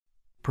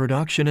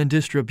Production and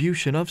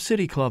distribution of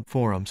City Club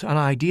forums on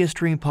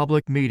IdeaStream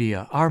Public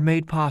Media are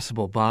made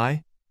possible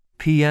by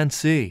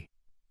PNC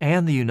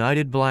and the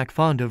United Black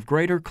Fund of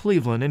Greater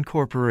Cleveland,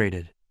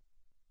 Incorporated.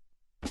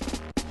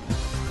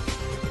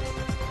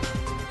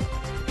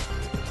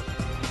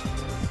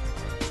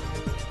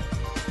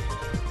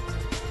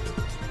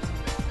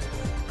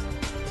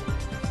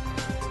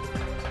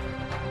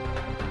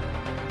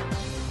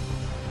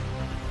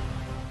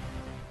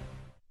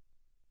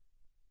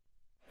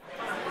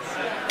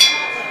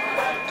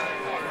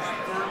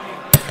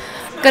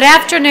 Good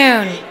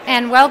afternoon,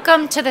 and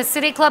welcome to the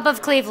City Club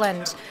of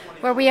Cleveland,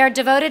 where we are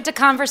devoted to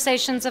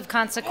conversations of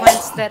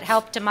consequence that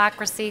help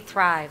democracy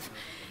thrive.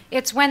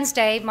 It's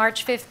Wednesday,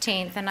 March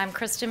 15th, and I'm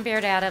Kristen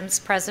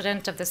Beard-Adams,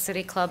 President of the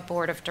City Club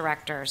Board of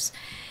Directors.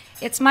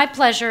 It's my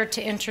pleasure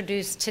to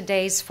introduce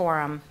today's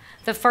forum,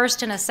 the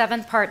first in a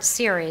 7-part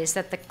series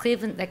that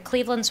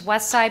Cleveland's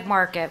West Side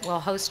Market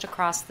will host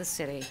across the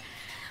city.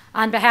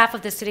 On behalf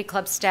of the City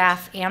Club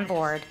staff and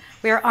board,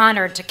 we are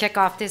honored to kick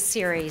off this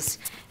series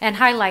and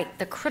highlight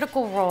the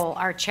critical role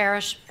our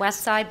cherished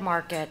West Side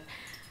Market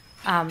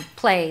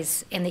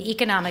plays in the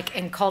economic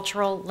and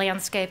cultural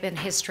landscape and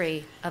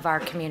history of our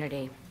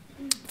community.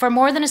 For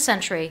more than a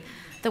century,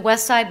 the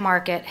West Side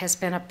Market has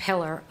been a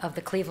pillar of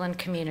the Cleveland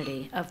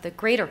community, of the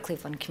greater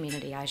Cleveland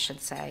community, I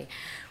should say,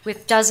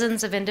 with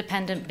dozens of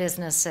independent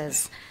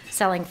businesses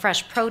selling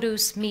fresh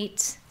produce,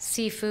 meat,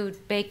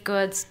 seafood, baked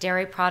goods,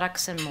 dairy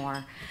products, and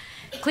more.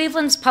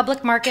 Cleveland's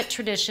public market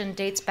tradition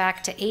dates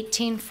back to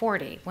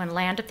 1840, when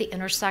land at the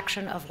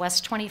intersection of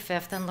West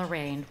 25th and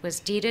Lorain was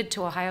deeded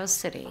to Ohio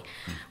City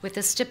with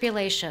the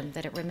stipulation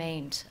that it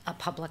remained a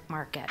public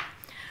market.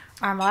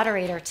 Our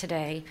moderator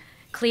today,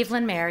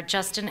 Cleveland Mayor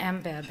Justin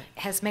Bibb,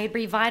 has made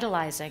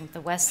revitalizing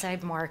the West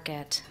Side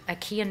Market a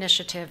key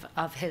initiative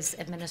of his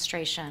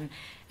administration,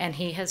 and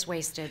he has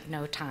wasted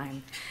no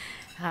time.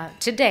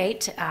 To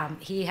date,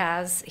 he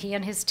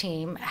and his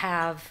team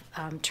are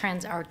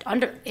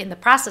in the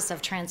process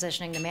of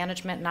transitioning the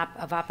management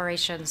of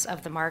operations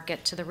of the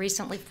market to the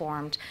recently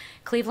formed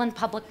Cleveland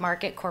Public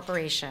Market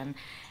Corporation.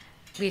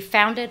 They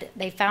founded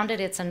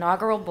its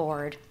inaugural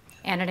board,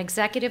 and an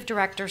executive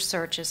director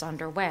search is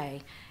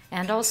underway.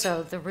 And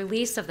also, the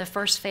release of the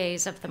first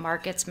phase of the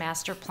market's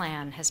master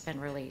plan has been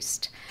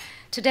released.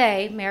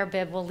 Today, Mayor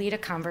Bibb will lead a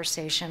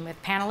conversation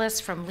with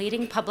panelists from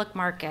leading public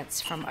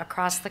markets from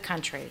across the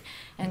country,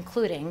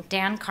 including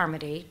Dan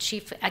Carmody,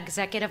 Chief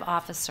Executive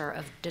Officer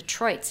of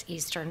Detroit's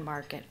Eastern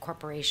Market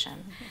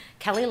Corporation,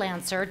 Kelly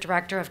Lancer,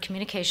 Director of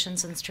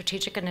Communications and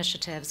Strategic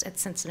Initiatives at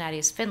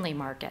Cincinnati's Findlay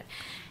Market,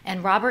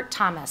 and Robert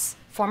Thomas,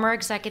 former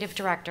Executive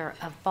Director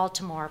of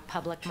Baltimore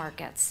Public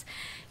Markets.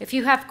 If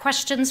you have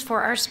questions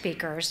for our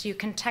speakers, you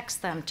can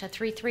text them to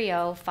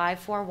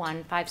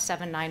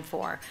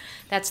 330-541-5794.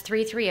 That's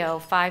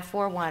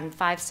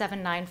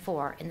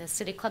 330-541-5794, and the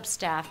City Club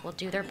staff will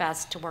do their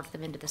best to work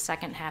them into the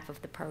second half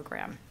of the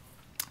program.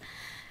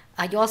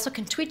 You also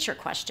can tweet your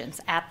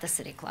questions at the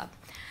City Club.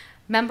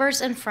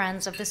 Members and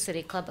friends of the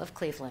City Club of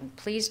Cleveland,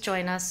 please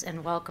join us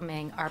in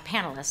welcoming our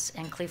panelists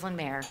and Cleveland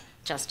Mayor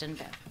Justin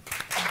Bibb.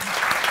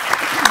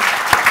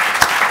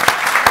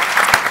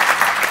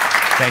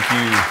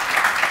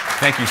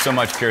 Thank you so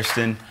much,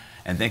 Kirsten,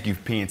 and thank you,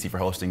 PNC, for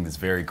hosting this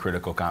very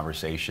critical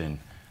conversation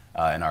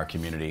in our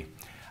community.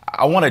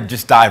 I want to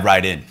just dive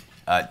right in.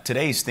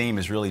 Today's theme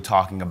is really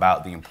talking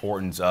about the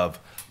importance of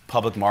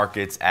public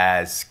markets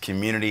as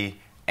community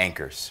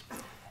anchors.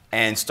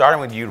 And starting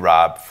with you,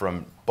 Rob,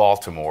 from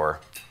Baltimore,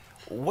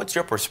 what's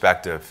your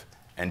perspective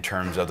in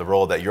terms of the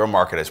role that your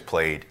market has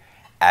played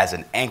as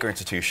an anchor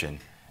institution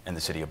in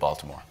the city of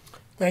Baltimore?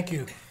 Thank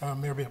you,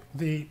 Mayor Bibb.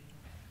 The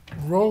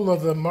role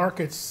of the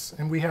markets,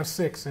 and we have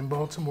 6 in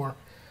Baltimore,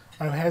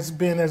 has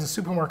been as a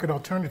supermarket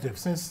alternative.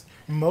 Since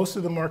most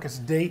of the markets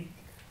date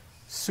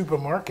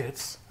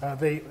supermarkets,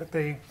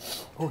 they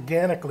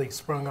organically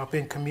sprung up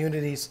in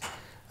communities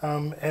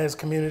as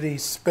community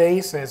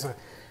space, as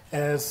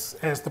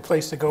the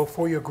place to go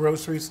for your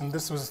groceries. And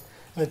this was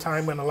in a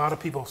time when a lot of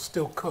people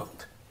still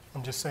cooked.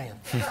 I'm just saying.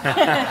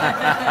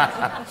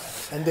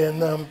 And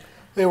then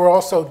they were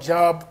also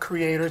job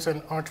creators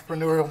and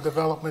entrepreneurial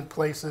development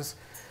places.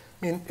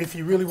 I mean, if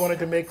you really wanted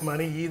to make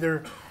money, you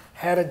either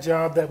had a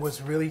job that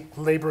was really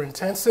labor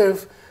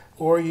intensive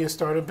or you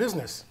started a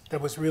business that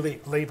was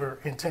really labor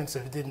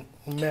intensive. It didn't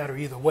matter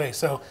either way.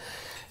 So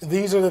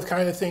these are the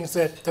kind of things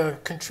that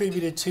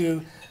contributed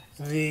to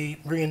the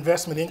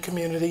reinvestment in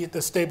community,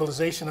 the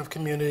stabilization of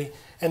community,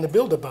 and the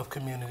buildup of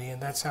community. And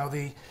that's how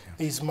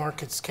these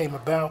markets came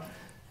about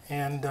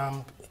and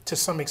to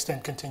some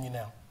extent continue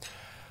now.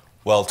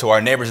 Well, to our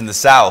neighbors in the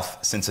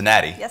South,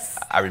 Cincinnati, yes.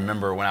 I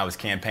remember when I was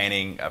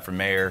campaigning for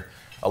mayor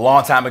a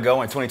long time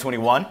ago in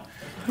 2021,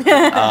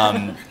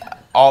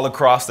 all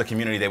across the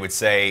community they would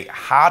say,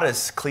 how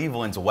does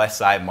Cleveland's West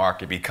Side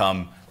Market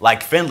become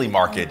like Findlay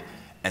Market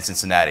in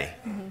Cincinnati?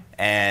 Mm-hmm.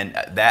 And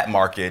that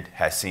market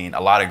has seen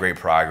a lot of great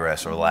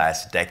progress over the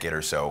last decade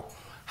or so.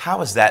 How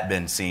has that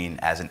been seen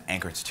as an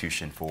anchor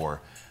institution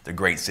for the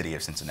great city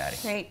of Cincinnati?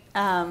 Great.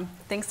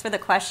 Thanks for the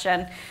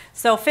question.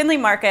 So Findlay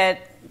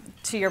Market,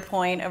 to your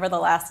point, over the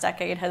last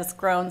decade has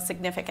grown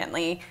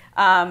significantly.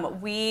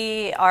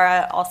 We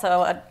are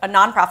also a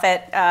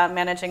nonprofit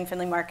managing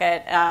Findlay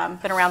Market,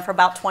 been around for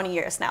about 20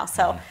 years now.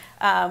 So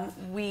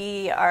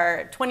we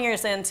are 20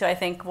 years into, I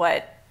think,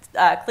 what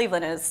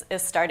Cleveland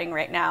is starting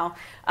right now.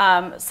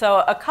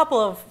 So a couple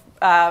of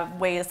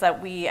ways that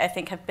we, I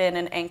think, have been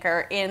an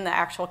anchor in the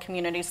actual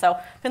community. So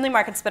Findlay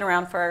Market's been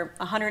around for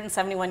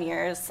 171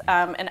 years,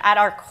 and at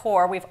our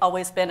core, we've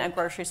always been a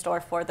grocery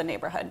store for the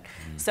neighborhood.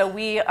 So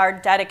we are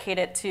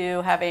dedicated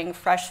to having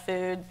fresh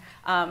food,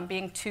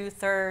 being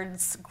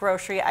 2/3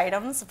 grocery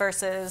items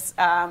versus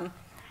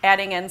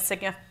adding in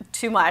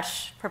too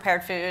much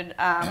prepared food.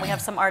 We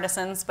have some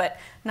artisans, but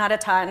not a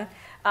ton.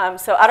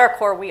 So at our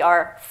core, we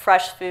are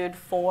fresh food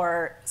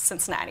for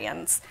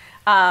Cincinnatians.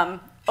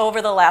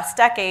 Over the last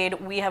decade,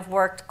 we have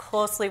worked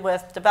closely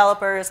with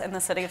developers in the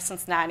city of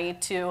Cincinnati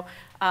to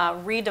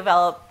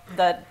redevelop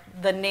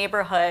the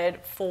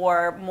neighborhood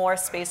for more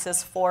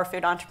spaces for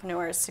food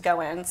entrepreneurs to go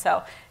in.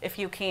 So if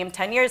you came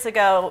 10 years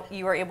ago,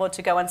 you were able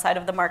to go inside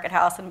of the market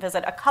house and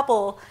visit a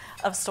couple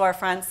of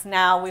storefronts.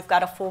 Now we've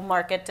got a full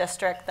market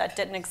district that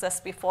didn't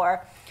exist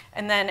before.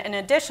 And then in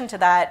addition to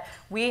that,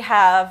 we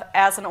have,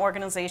 as an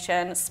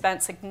organization,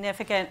 spent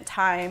significant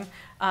time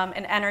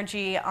and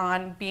energy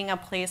on being a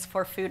place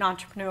for food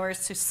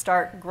entrepreneurs to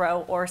start,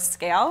 grow, or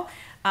scale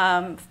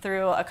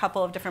through a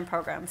couple of different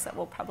programs that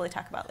we'll probably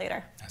talk about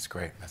later. That's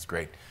great. That's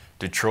great.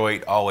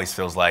 Detroit always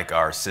feels like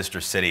our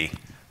sister city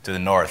to the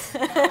north.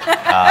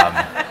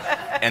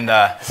 In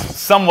the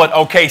somewhat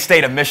okay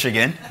state of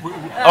Michigan.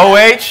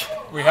 OH?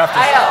 We have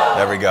to.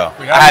 There we go.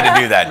 I had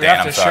to do that,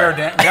 Dan. I'm sorry.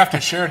 We have to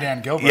share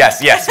Dan Gilbert.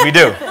 Yes, we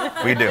do.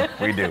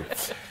 We do.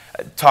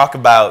 Talk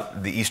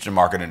about the Eastern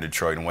Market in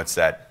Detroit and what's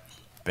that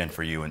been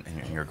for you in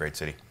your great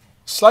city.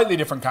 Slightly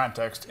different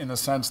context in the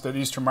sense that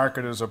Eastern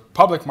Market is a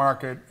public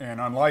market, and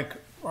unlike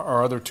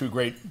our other two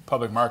great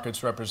public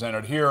markets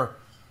represented here,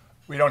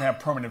 we don't have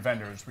permanent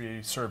vendors.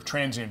 We serve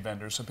transient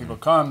vendors. So people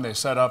come, they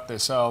set up, they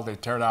sell, they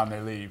tear down, they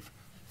leave.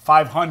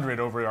 500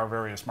 over our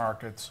various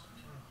markets.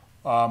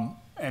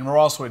 And we're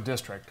also a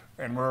district.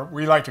 And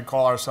we like to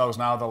call ourselves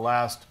now the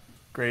last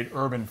great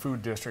urban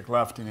food district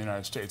left in the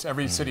United States.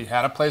 Every city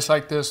had a place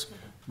like this.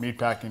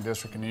 Meatpacking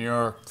district in New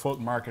York,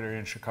 Fulton Market area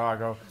in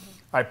Chicago.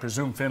 I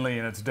presume Findlay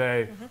in its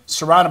day,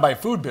 surrounded by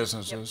food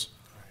businesses,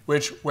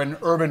 which when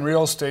urban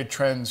real estate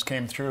trends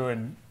came through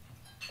and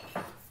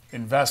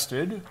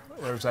invested,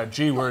 there's that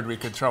G word we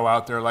could throw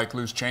out there like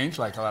loose change,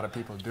 like a lot of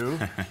people do.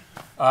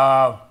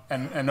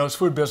 And those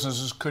food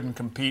businesses couldn't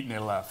compete and they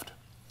left.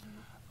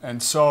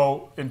 And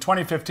so in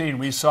 2015,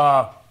 we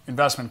saw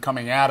investment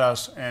coming at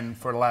us, and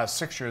for the last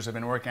 6 years, I've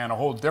been working on a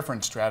whole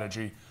different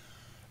strategy.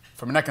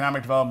 From an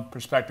economic development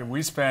perspective,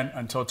 we spent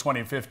until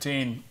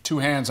 2015 two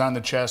hands on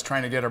the chest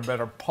trying to get a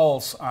better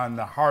pulse on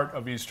the heart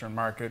of Eastern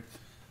Market.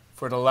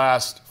 For the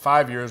last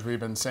 5 years, we've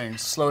been saying,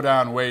 slow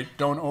down, wait,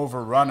 don't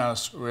overrun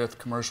us with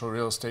commercial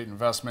real estate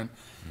investment,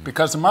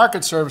 because the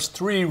market serves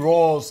three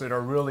roles that are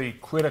really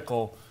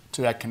critical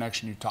to that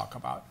connection you talk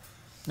about.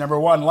 Number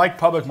one, like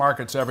public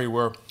markets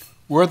everywhere,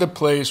 we're the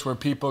place where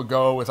people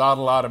go without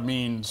a lot of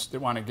means that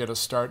want to get a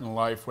start in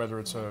life, whether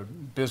it's a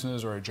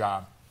business or a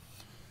job.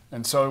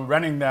 And so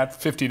renting that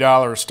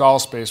 $50 stall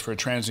space for a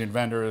transient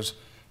vendor is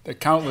the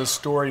countless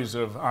stories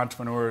of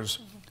entrepreneurs,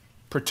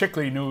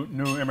 particularly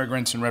new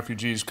immigrants and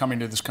refugees coming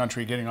to this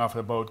country, getting off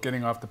the boat,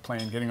 getting off the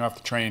plane, getting off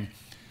the train,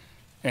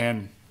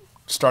 and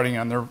starting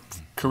on their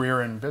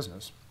career in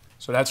business.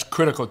 So that's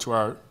critical to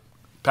our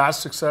past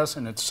success,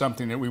 and it's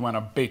something that we want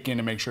to bake in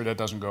to make sure that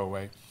doesn't go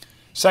away.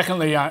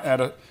 Secondly,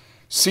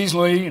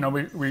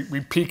 seasonally,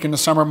 we peak in the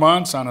summer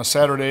months. On a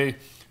Saturday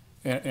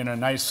in a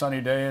nice sunny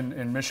day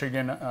in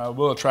Michigan,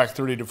 we'll attract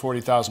 30 to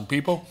 40,000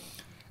 people,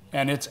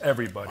 and it's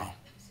everybody.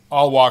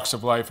 All walks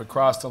of life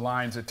across the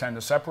lines that tend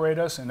to separate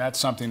us, and that's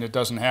something that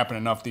doesn't happen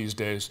enough these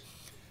days.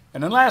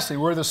 And then lastly,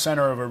 we're the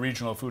center of a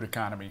regional food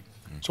economy.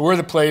 So we're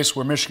the place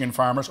where Michigan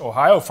farmers,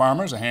 Ohio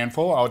farmers, a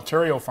handful,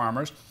 Ontario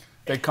farmers,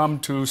 they come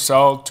to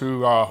sell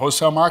to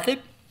wholesale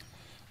market.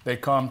 They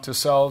come to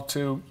sell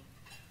to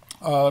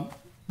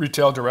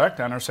retail direct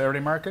on our Saturday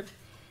market.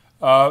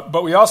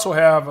 But we also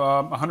have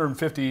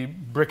 150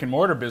 brick and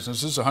mortar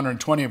businesses,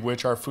 120 of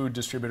which are food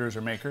distributors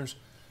or makers.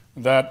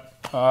 That,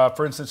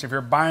 for instance, if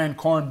you're buying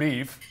corned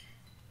beef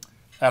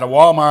at a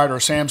Walmart or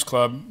Sam's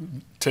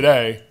Club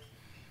today,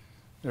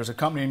 there's a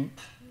company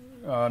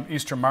in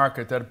Eastern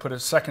Market that put a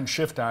second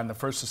shift on the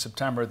 1st of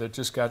September that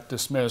just got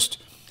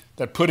dismissed,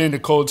 that put into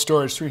cold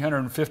storage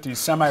 350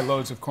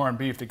 semi-loads of corned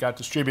beef that got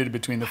distributed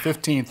between the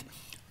 15th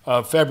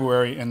of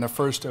February and the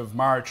 1st of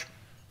March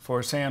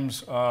for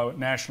Sam's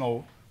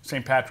National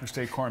St. Patrick's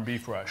Day Corned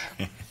Beef Rush.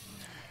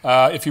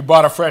 If you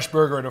bought a fresh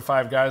burger at a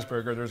Five Guys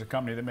burger, there's a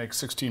company that makes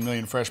 16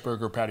 million fresh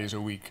burger patties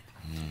a week.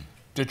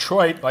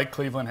 Detroit, like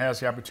Cleveland, has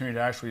the opportunity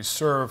to actually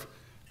serve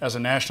as a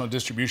national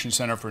distribution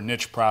center for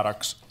niche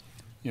products.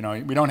 You know,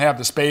 we don't have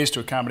the space to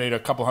accommodate a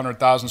couple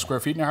 100,000 square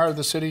feet in the heart of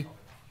the city,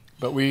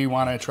 but we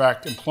want to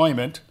attract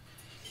employment,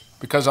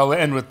 because I'll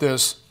end with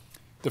this.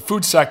 the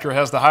food sector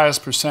has the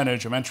highest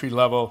percentage of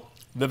entry-level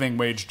living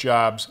wage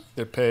jobs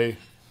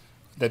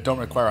that don't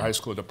require a high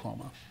school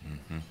diploma.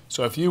 Mm-hmm.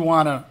 So if you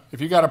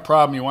got a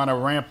problem, you want to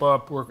ramp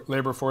up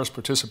labor force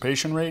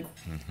participation rate,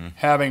 mm-hmm.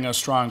 having a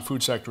strong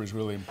food sector is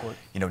really important.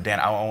 You know, Dan,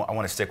 I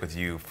want to stick with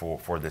you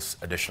for this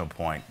additional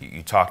point.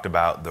 You talked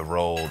about the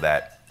role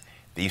that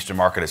the Eastern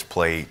Market has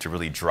played to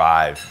really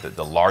drive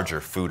the larger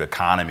food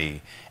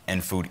economy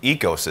and food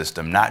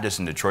ecosystem, not just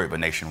in Detroit, but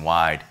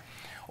nationwide.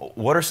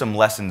 What are some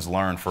lessons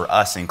learned for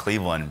us in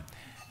Cleveland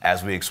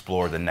as we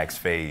explore the next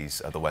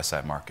phase of the West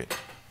Side Market?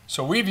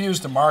 So we've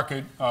used the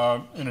market,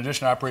 in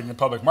addition to operating the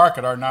public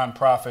market, our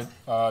nonprofit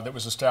that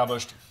was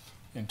established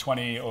in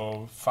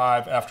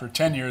 2005 after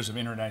 10 years of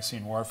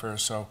internecine warfare.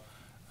 So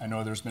I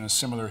know there's been a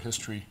similar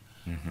history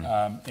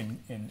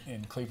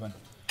in Cleveland.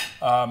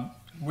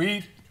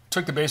 We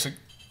took the basic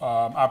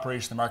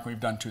operation of the market. We've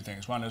done two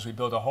things. One is we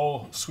built a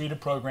whole suite of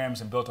programs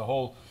and built a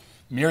whole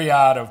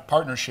myriad of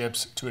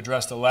partnerships to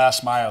address the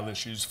last mile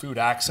issues, food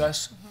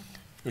access,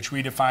 which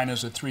we define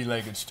as a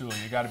three-legged stool.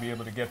 You got to be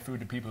able to get food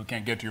to people who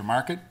can't get to your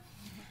market,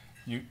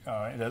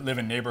 that live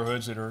in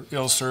neighborhoods that are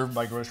ill-served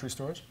by grocery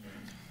stores.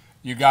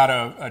 You got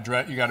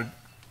to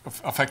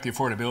affect the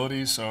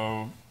affordability,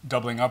 so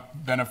doubling up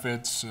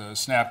benefits,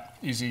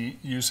 easy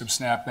use of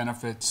SNAP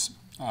benefits.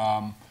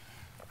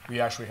 We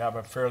actually have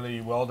a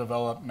fairly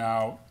well-developed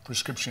now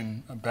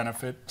prescription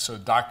benefit, so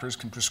doctors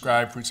can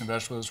prescribe fruits and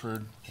vegetables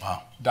for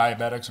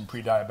diabetics and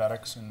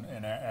pre-diabetics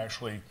and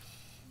actually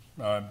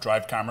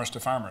drive commerce to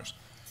farmers.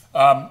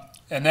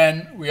 And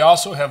then we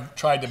also have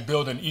tried to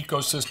build an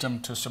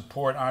ecosystem to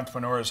support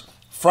entrepreneurs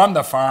from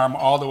the farm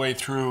all the way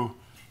through.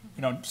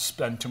 We don't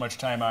spend too much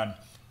time on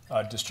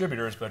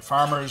distributors, but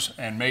farmers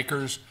and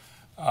makers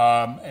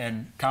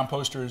and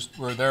composters,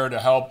 we're there to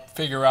help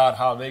figure out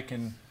how they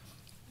can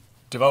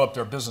develop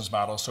their business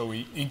model. So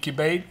we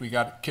incubate. We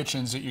got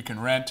kitchens that you can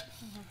rent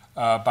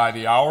by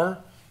the hour.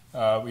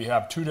 We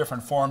have two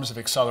different forms of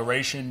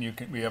acceleration.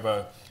 We have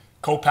a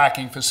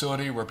co-packing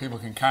facility where people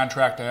can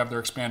contract to have their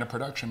expanded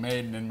production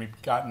made, and then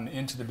we've gotten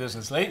into the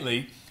business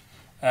lately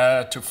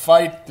to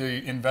fight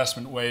the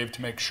investment wave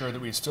to make sure that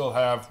we still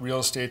have real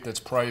estate that's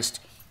priced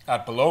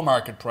at below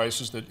market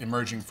prices that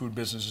emerging food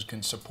businesses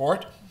can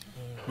support.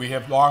 We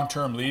have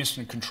long-term leased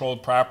and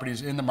controlled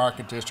properties in the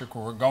market district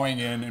where we're going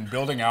in and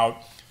building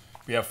out.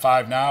 We have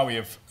 5 now. We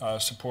have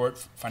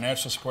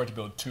financial support to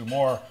build 2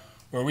 more,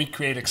 where we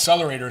create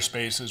accelerator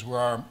spaces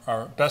where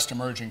our best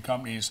emerging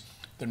companies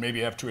that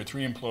maybe have 2 or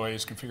 3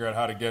 employees can figure out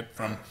how to get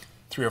from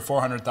 $300,000 or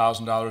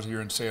 $400,000 a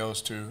year in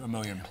sales to $1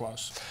 million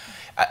plus.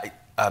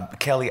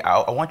 Kelly,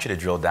 I want you to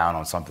drill down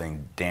on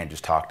something Dan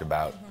just talked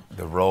about,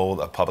 the role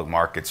of public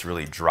markets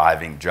really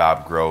driving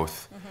job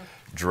growth,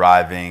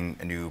 driving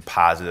new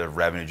positive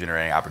revenue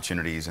generating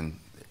opportunities in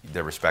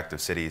their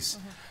respective cities.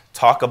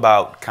 Talk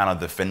about kind of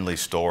the Findlay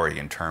story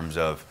in terms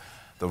of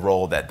the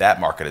role that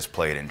market has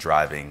played in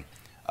driving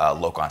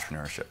local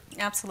entrepreneurship.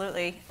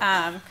 Absolutely.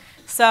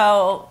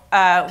 So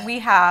we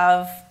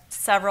have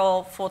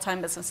several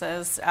full-time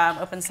businesses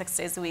open 6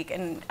 days a week,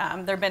 and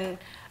there have been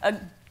a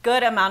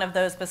good amount of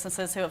those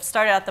businesses who have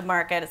started at the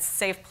market. It's a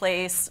safe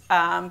place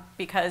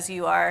because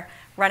you are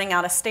renting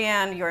out a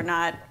stand, you're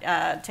not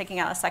taking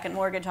out a second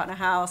mortgage on a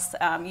house,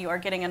 you are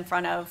getting in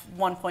front of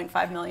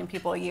 1.5 million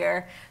people a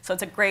year. So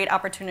it's a great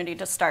opportunity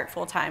to start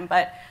full-time.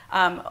 But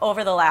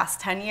over the last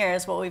 10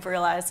 years, what we've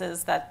realized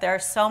is that there are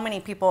so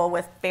many people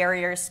with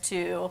barriers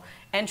to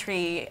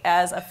entry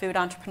as a food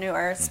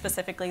entrepreneur,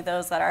 specifically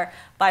those that are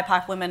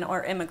BIPOC women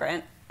or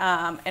immigrant.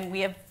 And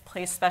we have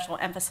placed special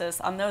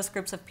emphasis on those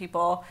groups of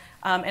people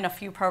in a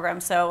few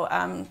programs.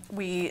 So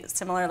we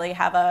similarly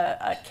have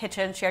a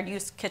kitchen, shared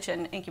use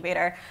kitchen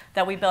incubator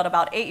that we built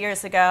about 8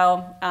 years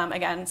ago.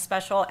 Again,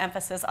 special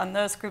emphasis on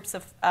those groups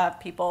of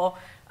people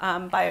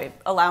by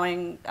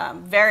allowing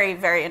very,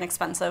 very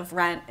inexpensive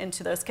rent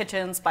into those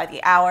kitchens by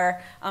the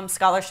hour,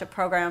 scholarship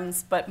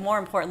programs, but more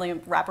importantly,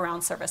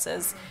 wraparound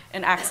services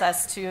and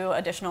access to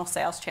additional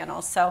sales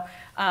channels. So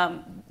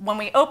when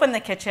we opened the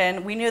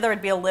kitchen, we knew there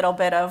would be a little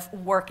bit of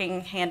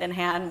working hand in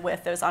hand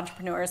with those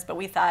entrepreneurs, but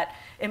we thought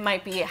it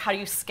might be how do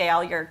you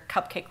scale your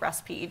cupcake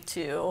recipe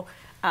to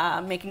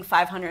making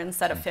 500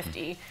 instead of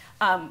 50.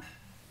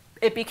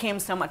 It became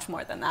so much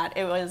more than that.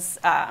 It was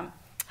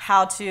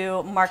how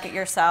to market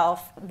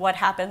yourself, what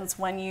happens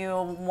when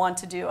you want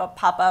to do a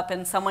pop-up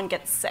and someone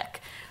gets sick.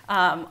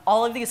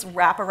 All of these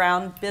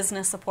wraparound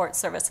business support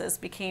services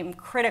became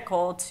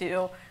critical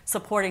to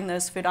supporting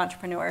those food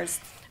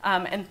entrepreneurs.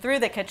 And through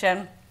the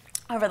kitchen,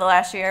 over the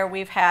last 8 years,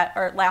 we've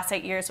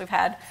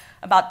had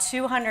about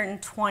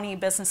 220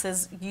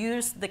 businesses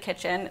use the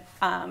kitchen.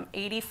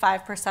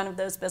 85% of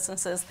those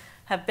businesses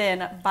have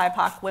been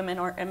BIPOC women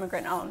or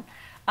immigrant owned.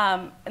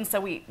 And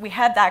so we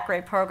had that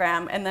great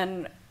program, and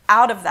then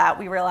out of that,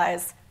 we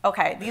realized,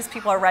 okay, these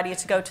people are ready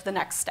to go to the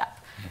next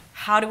step.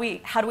 How do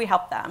we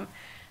help them?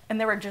 And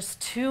there were just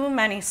too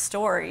many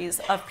stories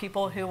of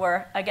people who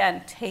were,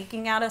 again,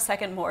 taking out a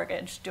second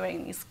mortgage,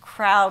 doing these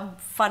crowd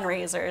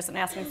fundraisers and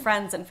asking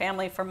friends and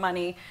family for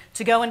money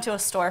to go into a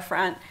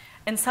storefront.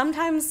 And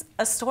sometimes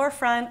a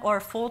storefront or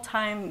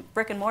full-time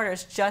brick and mortar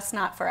is just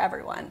not for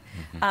everyone.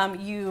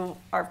 You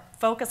are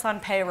focused on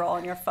payroll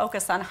and you're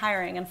focused on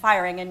hiring and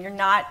firing, and you're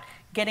not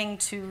getting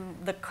to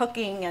the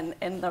cooking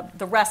and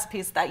the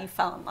recipes that you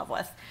fell in love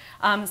with.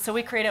 So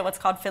we created what's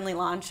called Findlay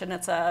Launch, and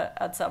it's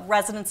a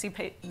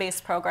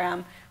residency-based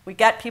program. We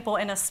get people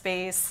in a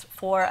space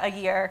for a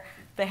year.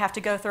 They have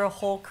to go through a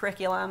whole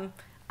curriculum,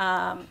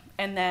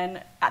 and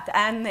then at the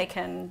end they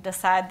can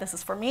decide this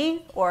is for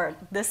me or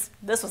this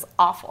was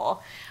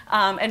awful.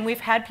 And we've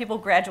had people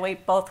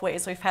graduate both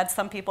ways. We've had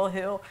some people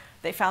who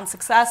they found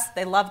success,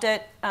 they loved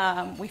it,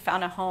 we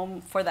found a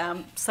home for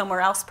them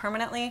somewhere else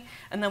permanently,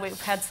 and then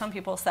we've had some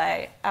people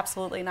say,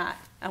 absolutely not.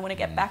 I want to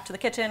get back to the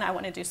kitchen, I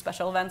want to do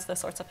special events, those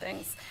sorts of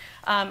things.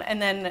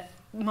 And then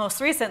most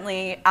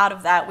recently, out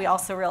of that, we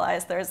also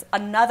realized there's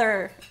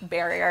another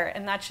barrier,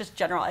 and that's just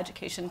general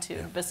education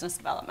to business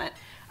development.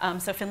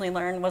 So Findlay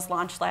Learn was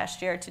launched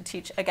last year to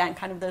teach, again,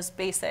 kind of those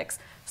basics,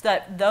 so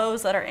that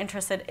those that are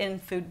interested in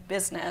food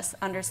business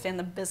understand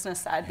the business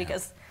side,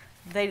 because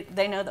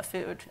they know the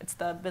food. It's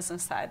the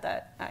business side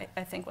that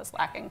I think was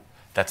lacking.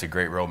 That's a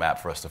great roadmap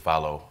for us to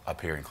follow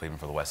up here in Cleveland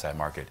for the West Side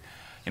Market.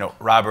 You know,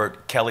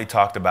 Robert, Kelly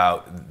talked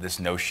about this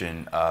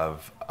notion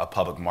of a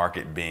public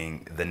market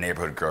being the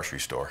neighborhood grocery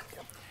store.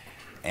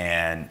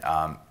 And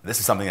this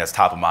is something that's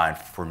top of mind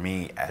for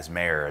me as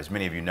mayor. As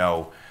many of you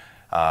know,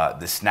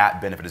 the SNAP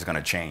benefit is going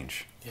to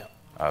change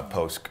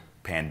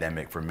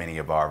post-pandemic for many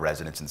of our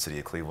residents in the city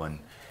of Cleveland.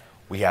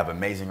 We have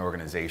amazing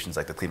organizations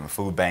like the Cleveland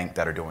Food Bank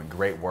that are doing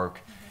great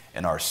work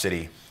in our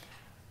city.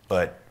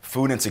 But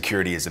food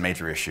insecurity is a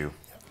major issue.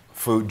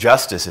 Food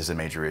justice is a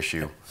major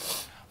issue.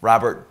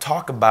 Robert,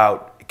 talk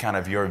about kind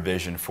of your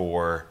vision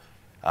for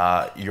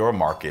your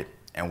market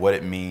and what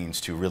it means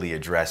to really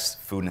address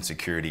food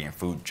insecurity and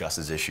food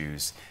justice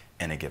issues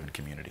in a given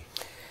community.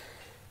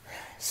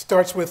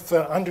 Starts with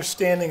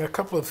understanding a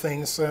couple of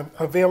things,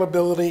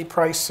 availability,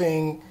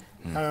 pricing,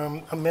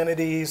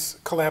 amenities,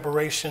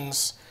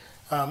 collaborations,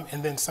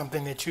 and then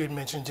something that you had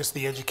mentioned, just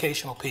the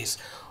educational piece.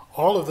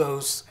 All of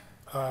those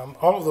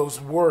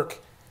work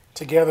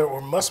together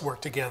or must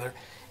work together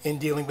in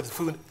dealing with the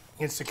food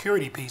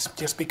insecurity piece,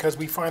 just because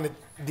we find that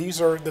these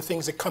are the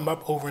things that come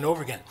up over and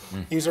over again.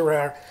 These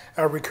are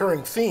our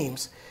recurring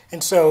themes.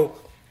 And so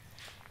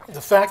the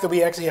fact that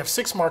we actually have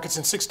 6 markets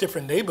in 6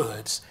 different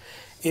neighborhoods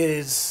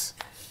is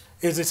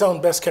its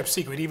own best kept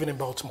secret, even in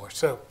Baltimore.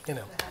 So, you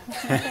know,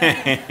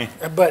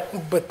 but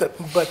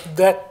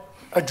that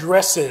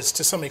addresses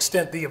to some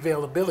extent the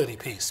availability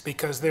piece,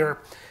 because there,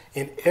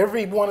 in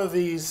every one of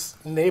these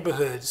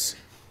neighborhoods,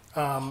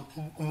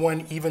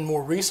 one even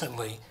more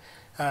recently,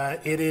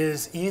 it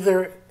is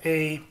either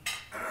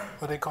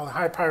what they call a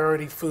high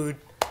priority food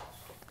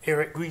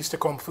area. We used to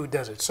call them food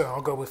deserts. So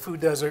I'll go with food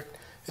desert.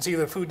 It's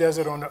either a food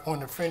desert on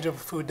the fringe of a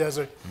food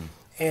desert,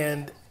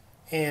 and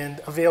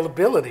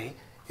availability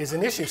is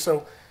an issue.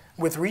 So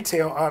with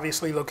retail,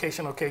 obviously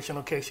location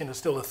is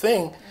still a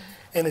thing,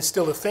 and it's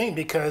still a thing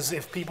because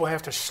if people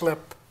have to schlep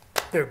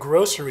their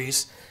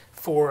groceries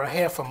for a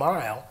half a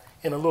mile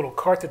in a little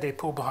cart that they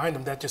pull behind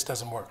them, that just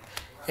doesn't work.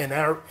 And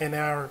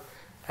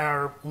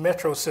our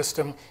metro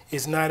system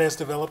is not as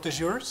developed as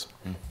yours.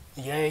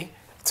 Yay.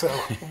 So,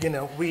 you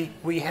know,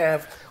 we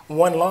have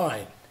one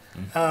line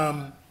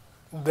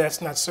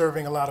that's not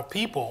serving a lot of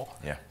people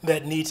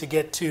that need to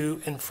get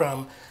to and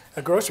from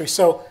a grocery.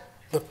 So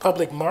the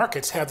public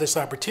markets have this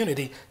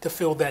opportunity to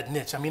fill that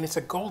niche. I mean, it's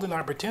a golden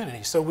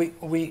opportunity. So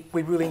we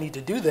really need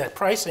to do that.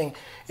 Pricing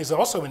is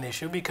also an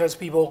issue because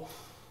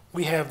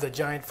we have the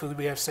Giant Food,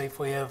 we have Safe,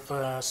 we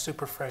have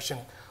Super Fresh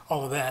and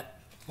all of that.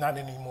 Not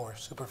anymore.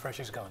 Super Fresh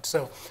is gone.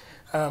 So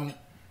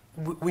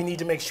we need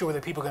to make sure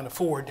that people can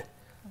afford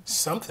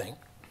something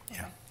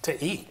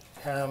to eat,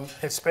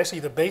 especially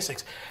the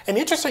basics. An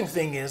interesting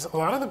thing is a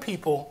lot of the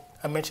people,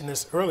 I mentioned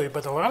this earlier,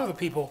 but a lot of the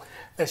people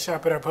that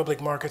shop at our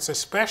public markets,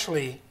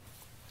 especially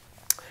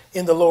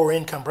in the lower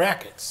income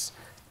brackets,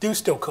 do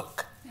still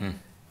cook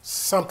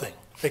something.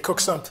 They cook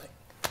something.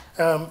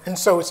 And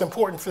so it's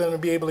important for them to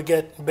be able to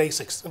get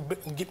basics,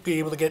 be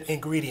able to get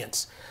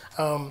ingredients,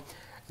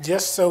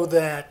 just so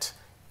that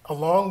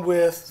along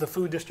with the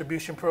food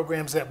distribution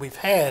programs that we've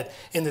had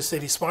in the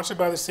city, sponsored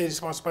by the city,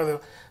 sponsored by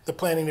the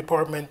planning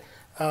department,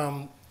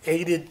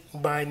 aided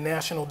by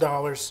national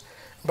dollars,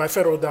 by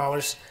federal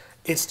dollars,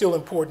 it's still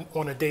important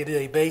on a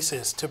day-to-day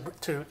basis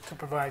to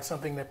provide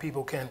something that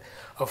people can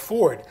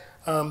afford.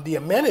 The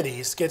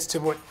amenities gets to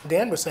what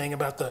Dan was saying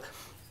about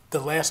the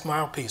last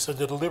mile piece or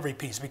the delivery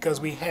piece, because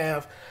we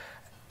have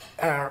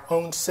our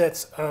own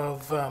sets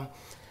of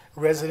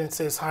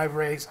residences,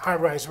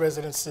 high-rise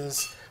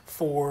residences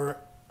for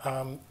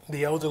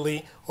the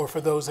elderly or for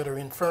those that are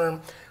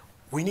infirm.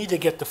 We need to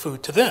get the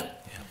food to them.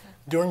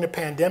 During the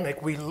pandemic,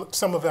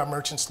 some of our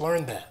merchants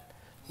learned that.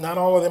 Not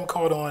all of them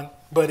caught on,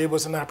 but it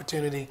was an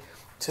opportunity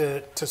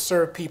to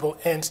serve people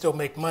and still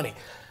make money.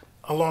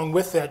 Along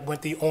with that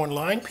went the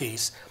online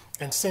piece,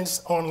 and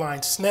since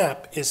online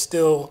SNAP is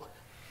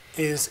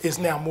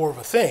now more of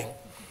a thing,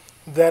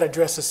 that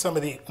addresses some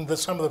of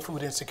the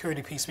food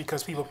insecurity piece,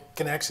 because people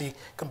can actually,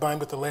 combined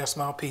with the last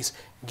mile piece,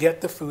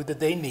 get the food that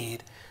they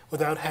need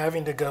without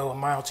having to go a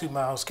mile, 2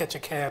 miles, catch a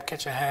cab,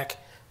 catch a hack.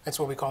 That's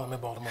what we call them in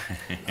Baltimore.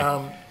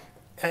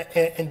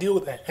 And deal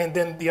with that. And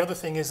then the other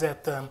thing is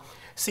that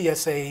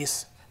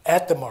CSAs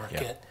at the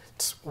market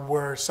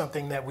were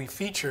something that we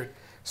featured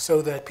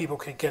so that people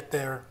could get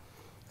their,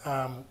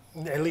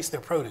 at least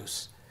their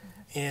produce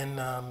in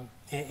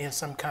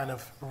some kind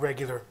of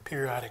regular,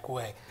 periodic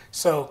way.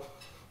 So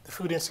the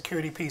food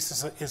insecurity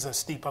piece is a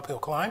steep uphill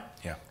climb.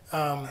 Yeah.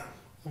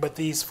 But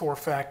these 4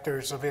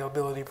 factors,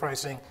 availability,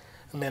 pricing,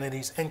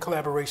 amenities, and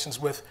collaborations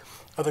with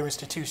other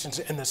institutions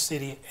in the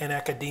city and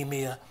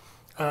academia,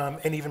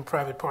 and even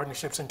private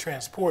partnerships and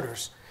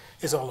transporters,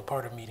 is all a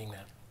part of meeting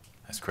that.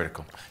 That's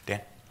critical.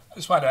 Dan? I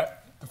just want to,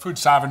 the food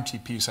sovereignty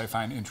piece I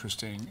find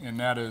interesting, and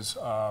that is...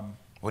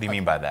 what do you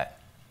mean by that?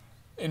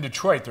 In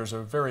Detroit, there's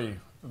a very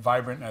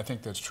vibrant, and I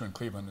think that's true in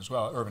Cleveland as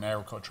well, urban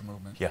agriculture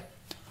movement. Yeah.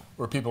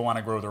 Where people want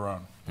to grow their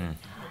own.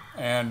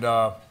 And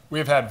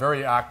we've had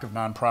very active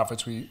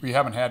nonprofits. We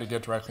haven't had to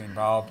get directly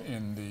involved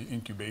in the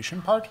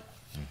incubation part,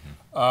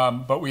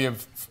 but we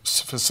have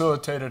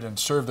facilitated and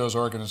served those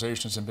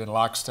organizations and been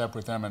lockstep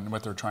with them and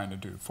what they're trying to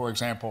do. For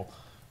example,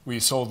 we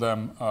sold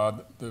them,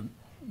 the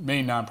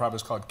main nonprofit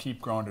is called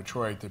Keep Growing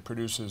Detroit, that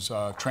produces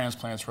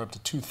transplants for up to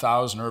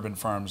 2,000 urban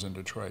farms in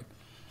Detroit.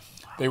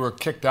 They were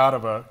kicked out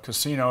of a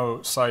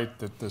casino site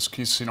that this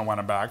casino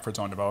wanted back for its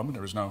own development.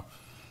 There was no...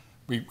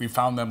 We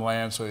found them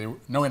land, so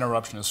no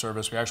interruption of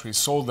service. We actually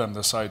sold them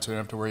the site, so we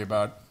didn't have to worry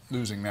about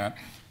losing that.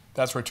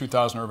 That's where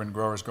 2,000 urban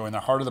growers go in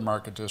the heart of the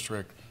market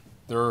district.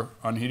 They're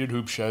unheated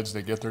hoop sheds.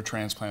 They get their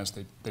transplants.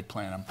 They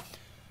plant them.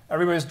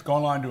 Everybody's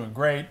going along doing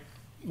great.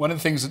 One of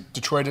the things that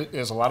Detroit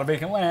is a lot of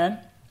vacant land,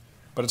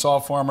 but it's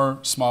all former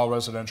small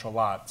residential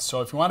lots.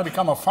 So if you want to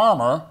become a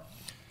farmer,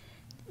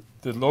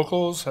 the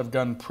locals have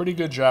done a pretty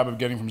good job of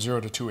getting from 0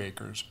 to 2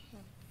 acres.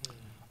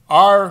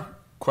 Our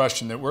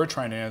question that we're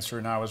trying to answer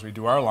now as we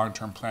do our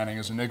long-term planning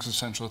as an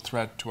existential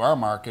threat to our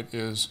market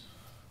is,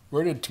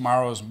 where did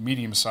tomorrow's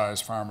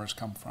medium-sized farmers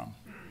come from?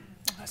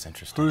 That's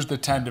interesting. Who's the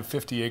 10 to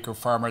 50 acre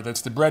farmer that's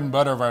the bread and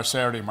butter of our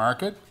Saturday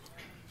market?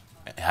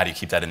 How do you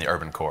keep that in the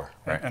urban core?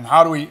 Right? And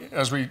how do we,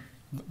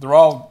 they're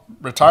all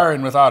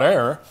retiring without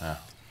air,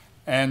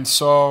 and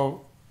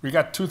so we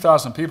got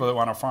 2,000 people that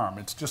want to farm.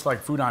 It's just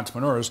like food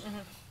entrepreneurs.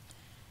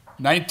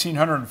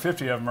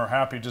 1,950 of them are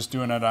happy just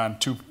doing it on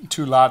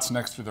two lots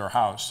next to their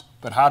house.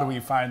 But how do we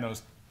find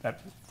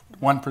that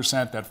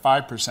 1%, that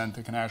 5%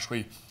 that can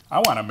actually, I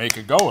want to make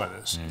a go of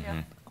this.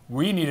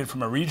 We need it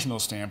from a regional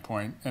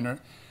standpoint. And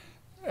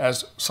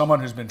as someone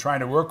who's been trying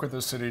to work with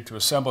the city to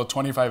assemble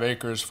 25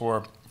 acres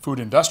for food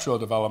industrial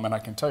development, I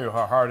can tell you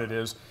how hard it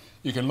is.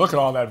 You can look at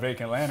all that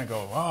vacant land and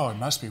go, oh, it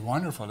must be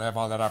wonderful to have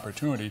all that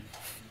opportunity.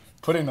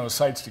 Putting those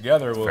sites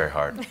together will very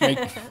hard.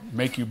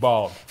 make you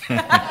bald.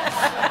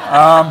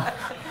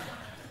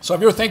 So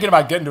if you're thinking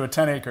about getting to a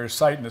 10-acre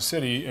site in the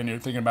city and you're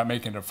thinking about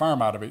making a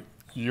farm out of it,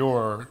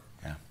 you're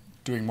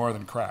doing more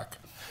than crack.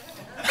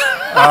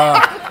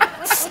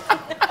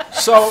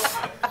 So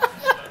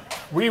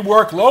we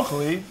work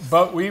locally,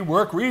 but we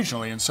work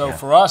regionally. And so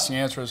for us, the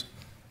answer is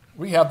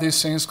we have these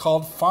things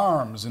called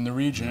farms in the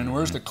region. And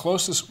where's the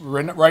closest?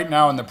 We're right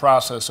now in the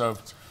process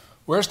of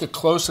where's the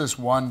closest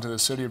one to the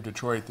city of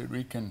Detroit that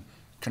we can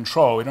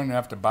control? We don't even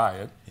have to buy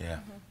it.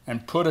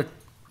 And put a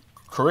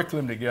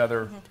curriculum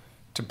together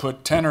to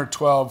put 10 or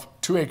 12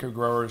 2-acre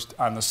growers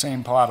on the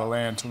same plot of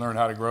land to learn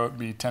how to grow it,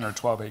 be 10 or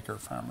 12-acre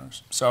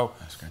farmers. So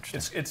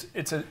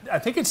I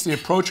think it's the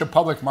approach of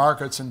public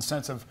markets in the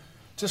sense of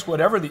just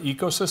whatever the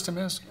ecosystem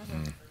is.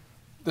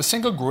 The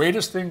single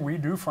greatest thing we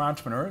do for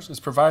entrepreneurs is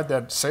provide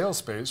that sales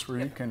space where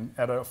you can,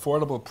 at an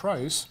affordable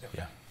price,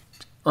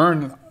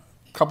 earn a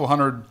couple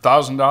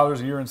 $100,000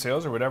 a year in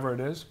sales or whatever it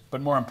is, but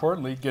more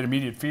importantly, get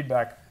immediate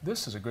feedback.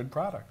 This is a good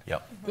product.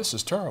 This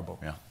is terrible.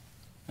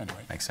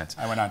 Anyway, makes sense.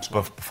 I went on to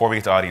before we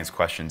get to audience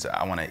questions,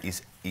 I want to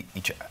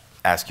each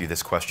ask you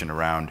this question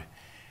around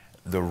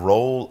the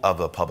role of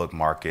a public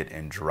market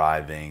in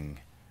driving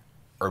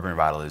urban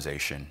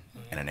revitalization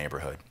in a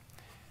neighborhood.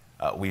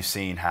 We've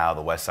seen how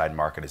the West Side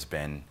Market has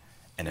been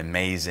an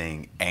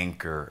amazing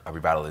anchor of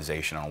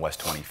revitalization on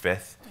West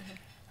 25th.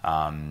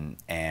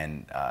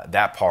 And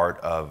that part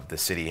of the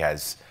city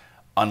has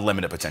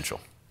unlimited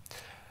potential.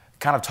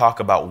 Kind of talk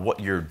about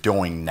what you're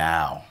doing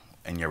now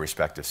in your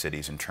respective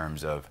cities in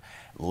terms of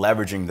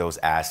leveraging those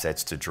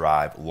assets to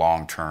drive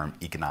long-term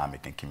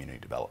economic and community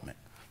development.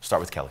 Start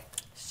with Kelly.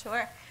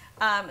 Sure.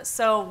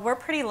 So we're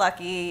pretty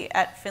lucky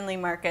at Findlay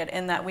Market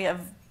in that we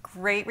have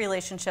great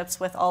relationships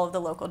with all of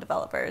the local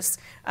developers.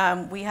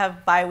 We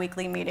have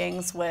bi-weekly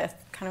meetings with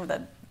kind of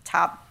the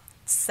top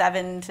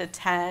 7 to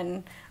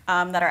 10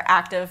 that are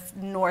active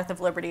north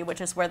of Liberty, which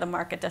is where the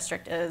market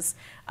district is.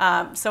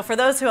 So for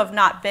those who have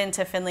not been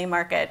to Findlay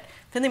Market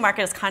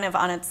is kind of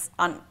on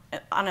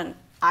an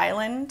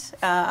island.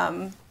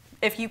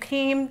 if you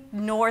came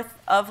north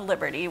of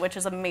Liberty, which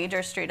is a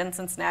major street in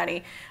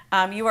Cincinnati,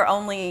 you were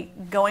only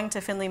going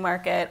to Findlay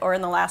Market, or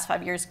in the last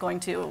 5 years going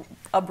to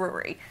a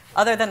brewery.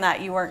 Other than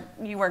that, you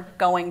weren't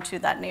going to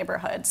that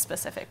neighborhood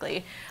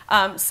specifically.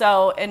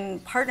 So in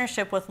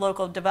partnership with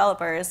local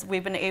developers,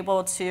 we've been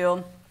able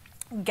to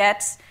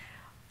get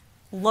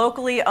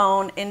locally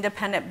owned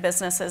independent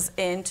businesses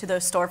into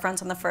those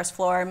storefronts on the first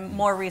floor.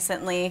 More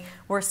recently,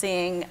 we're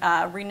seeing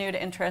renewed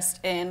interest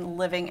in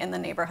living in the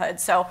neighborhood.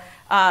 So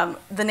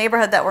the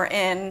neighborhood that we're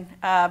in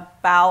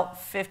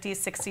about 50,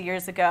 60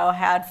 years ago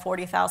had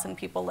 40,000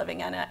 people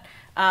living in it.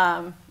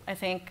 I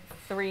think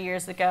 3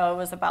 years ago it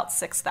was about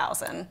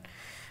 6,000.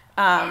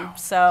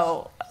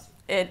 So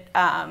it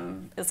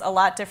is a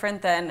lot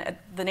different than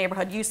the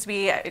neighborhood used to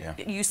be.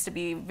 It used to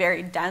be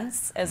very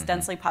dense, as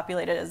densely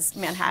populated as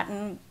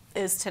Manhattan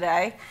is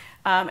today.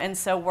 And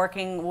so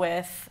working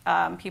with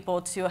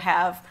people to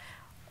have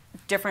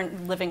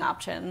different living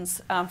options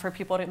for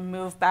people to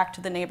move back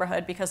to the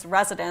neighborhood, because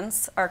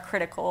residents are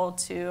critical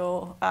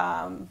to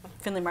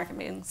Findlay Market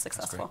being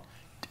successful.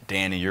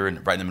 Danny, you're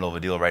right in the middle of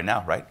a deal right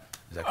now, right?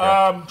 Is that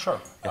correct?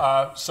 Sure.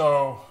 Yeah.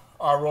 So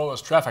our role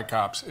as traffic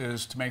cops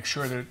is to make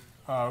sure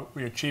that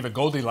we achieve a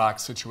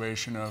Goldilocks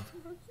situation of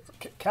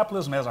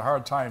capitalism has a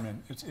hard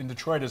time. In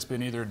Detroit, it's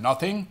been either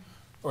nothing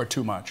or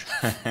too much.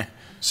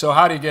 So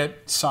how do you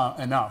get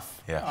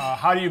enough? Yeah.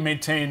 How do you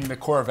maintain the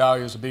core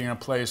values of being in a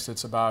place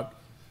that's about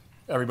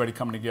everybody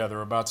coming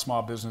together, about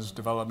small business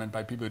development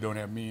by people who don't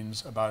have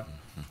means,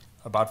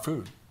 about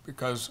food?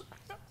 Because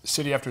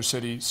city after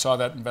city saw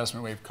that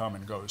investment wave come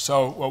and go.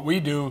 So what we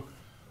do,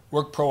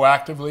 work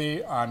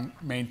proactively on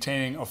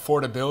maintaining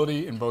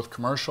affordability in both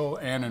commercial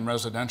and in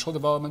residential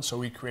development. So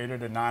we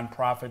created a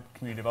nonprofit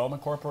community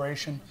development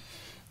corporation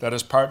that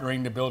is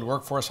partnering to build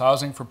workforce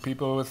housing for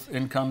people with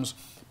incomes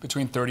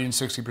between 30 and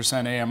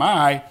 60%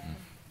 AMI,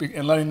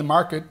 and letting the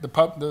market,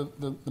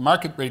 the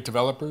market rate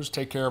developers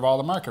take care of all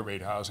the market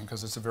rate housing,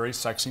 because it's a very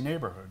sexy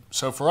neighborhood.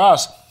 So for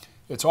us,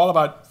 it's all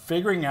about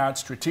figuring out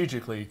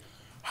strategically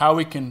how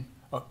we can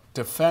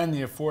defend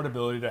the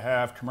affordability to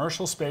have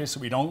commercial space so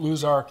we don't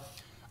lose our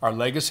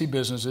legacy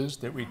businesses,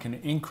 that we can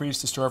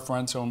increase the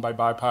storefronts owned by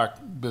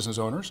BIPOC business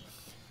owners,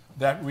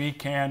 that we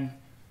can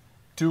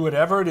do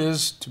whatever it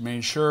is to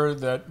make sure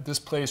that this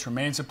place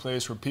remains a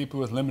place where people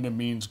with limited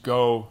means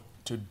go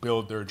to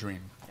build their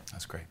dream.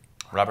 That's great.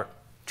 Robert,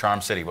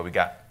 Charm City, what we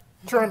got?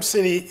 Charm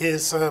City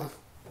is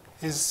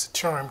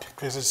charmed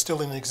because it's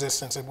still in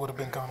existence. It would have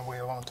been gone away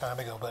a long time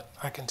ago, but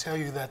I can tell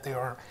you that there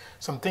are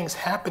some things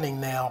happening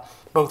now,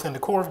 both in the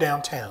core of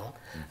downtown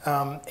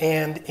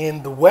and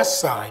in the west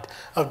side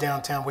of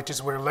downtown, which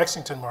is where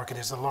Lexington Market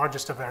is, the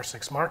largest of our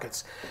 6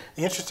 markets.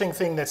 The interesting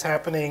thing that's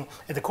happening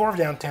at the core of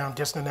downtown,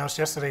 just announced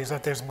yesterday, is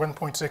that there's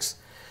 1.6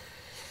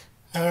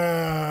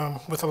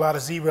 with a lot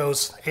of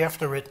zeros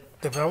after it,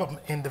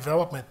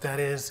 development that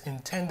is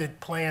intended,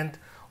 planned,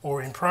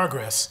 or in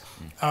progress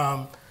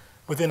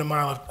within a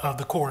mile of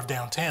the core of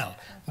downtown.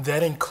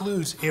 That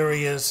includes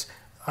areas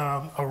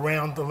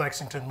around the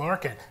Lexington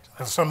Market.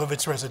 Some of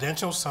it's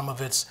residential, some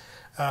of it's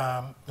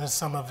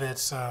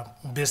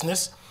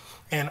business,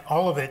 and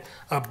all of it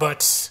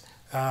abuts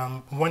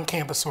one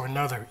campus or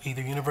another,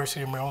 either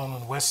University of Maryland on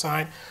the west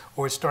side,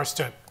 or it starts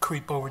to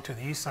creep over to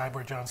the east side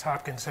where Johns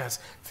Hopkins has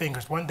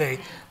fingers. One day,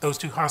 those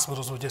 2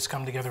 hospitals will just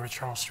come together at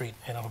Charles Street,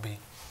 and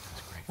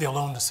they'll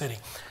own the city.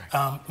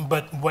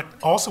 But what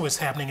also is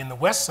happening in the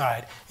west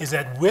side is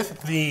that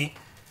with the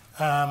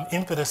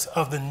impetus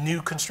of the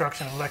new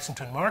construction of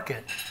Lexington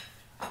Market,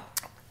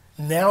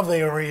 now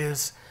there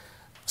is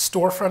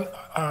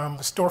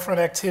storefront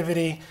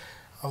activity,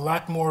 a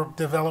lot more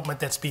development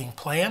that's being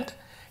planned,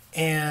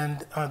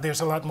 and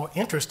there's a lot more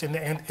interest in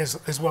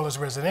as well as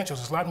residential.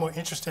 There's a lot more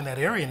interest in that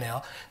area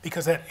now,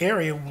 because that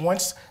area,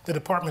 once the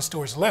department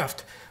stores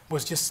left,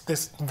 was just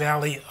this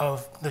valley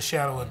of the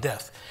shadow of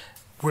death.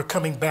 We're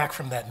coming back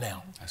from that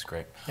now. That's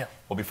great. Yeah.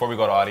 Well, before we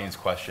go to audience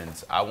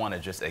questions, I want to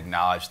just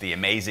acknowledge the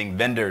amazing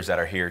vendors that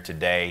are here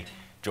today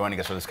joining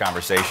us for this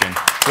conversation.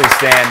 Please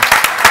stand.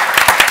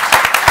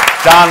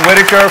 Don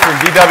Whitaker from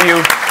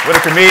DW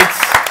Whitaker Meats,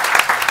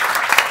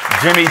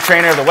 Jimmy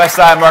Trainer of the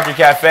Westside Market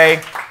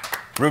Cafe,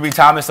 Ruby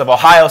Thomas of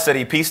Ohio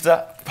City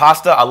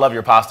Pasta. I love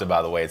your pasta,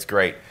 by the way. It's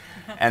great.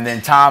 And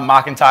then Tom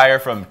McIntyre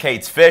from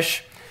Kate's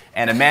Fish,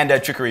 and Amanda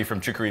Trickery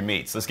from Trickery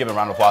Meats. Let's give a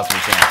round of applause if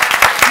we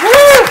can.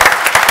 Woo!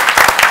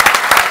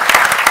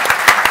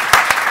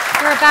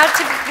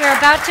 We're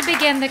about to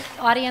begin the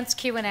audience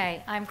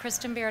Q&A. I'm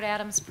Kristen Beard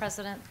Adams,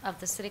 President of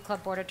the City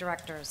Club Board of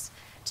Directors.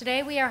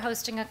 Today we are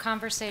hosting a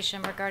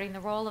conversation regarding the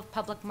role of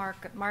public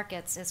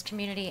markets as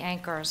community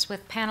anchors,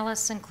 with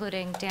panelists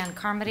including Dan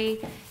Carmody,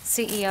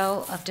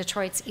 CEO of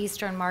Detroit's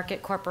Eastern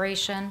Market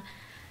Corporation,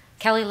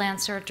 Kelly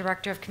Lancer,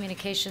 Director of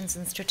Communications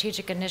and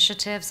Strategic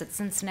Initiatives at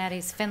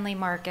Cincinnati's Findlay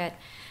Market,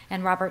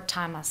 and Robert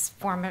Thomas,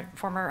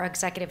 former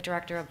Executive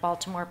Director of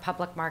Baltimore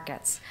Public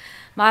Markets.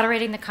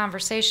 Moderating the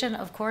conversation,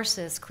 of course,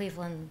 is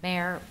Cleveland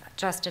Mayor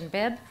Justin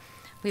Bibb.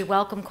 We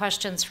welcome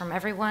questions from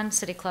everyone,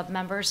 City Club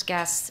members,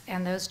 guests,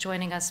 and those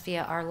joining us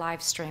via our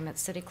live stream at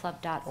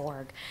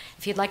cityclub.org.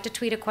 If you'd like to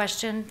tweet a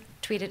question,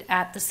 tweet it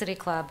at the City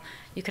Club.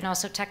 You can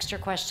also text your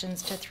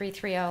questions to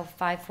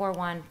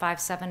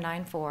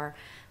 330-541-5794.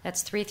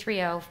 That's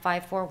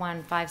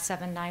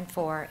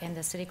 330-541-5794, and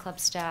the City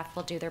Club staff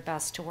will do their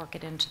best to work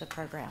it into the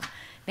program.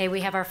 May we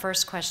have our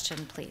first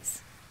question,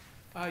 please?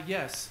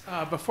 Yes.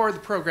 Before the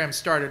program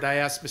started, I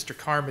asked Mr.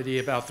 Carmody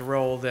about the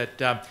role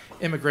that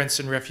immigrants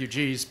and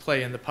refugees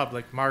play in the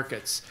public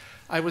markets.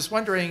 I was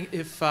wondering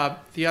if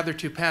the other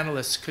two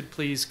panelists could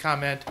please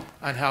comment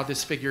on how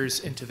this figures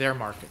into their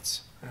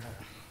markets.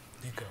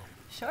 You go.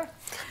 Sure.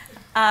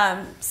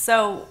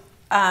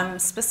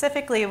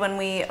 Specifically when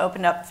we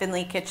opened up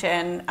Findlay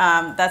Kitchen,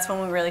 that's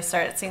when we really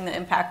started seeing the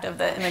impact of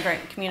the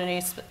immigrant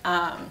communities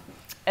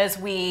as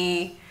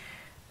we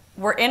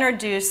were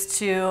introduced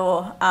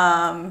to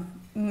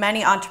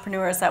many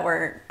entrepreneurs that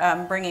were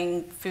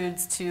bringing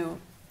foods to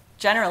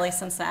generally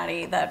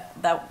Cincinnati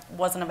that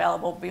wasn't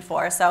available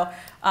before. So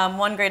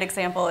one great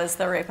example is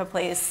the Arepa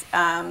place.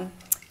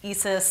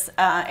 Isis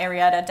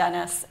Arietta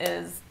Dennis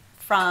is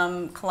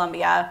from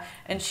Colombia,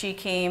 and she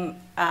came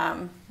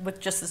with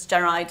just this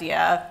general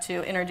idea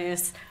to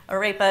introduce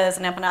arepas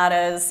and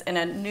empanadas in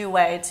a new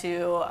way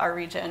to our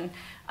region.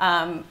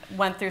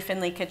 Went through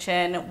Findlay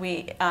Kitchen.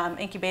 We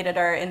incubated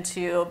her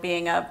into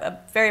being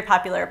a very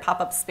popular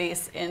pop-up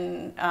space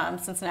in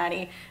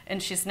Cincinnati,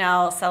 and she's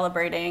now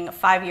celebrating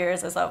 5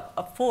 years as a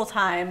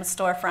full-time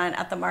storefront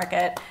at the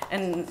market,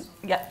 and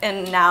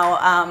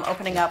now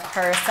opening up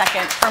her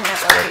second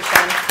permanent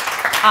location.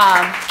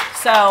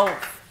 So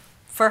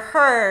for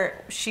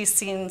her, she's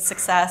seen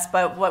success,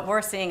 but what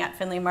we're seeing at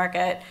Findlay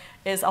Market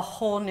is a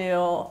whole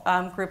new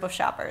group of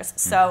shoppers.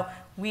 So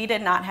we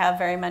did not have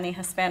very many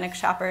Hispanic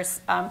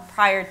shoppers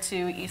prior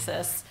to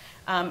ISIS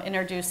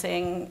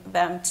introducing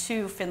them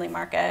to Findlay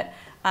Market.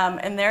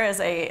 And there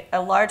is a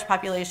large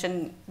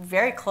population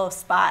very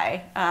close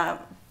by,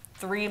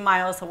 3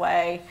 miles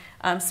away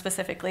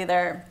specifically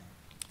there.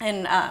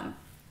 And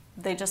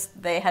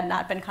they had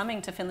not been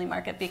coming to Findlay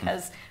Market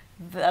because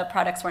the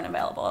products weren't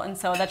available. And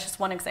so that's just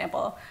one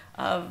example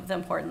of the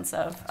importance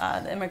of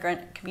the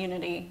immigrant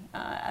community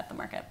at the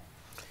market.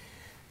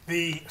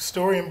 The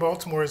story in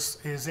Baltimore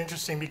is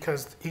interesting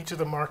because each of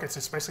the markets,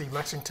 especially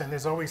Lexington,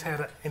 has always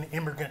had an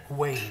immigrant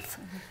wave.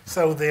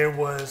 So there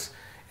was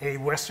a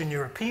Western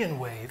European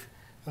wave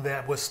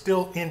that was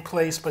still in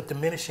place but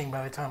diminishing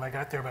by the time I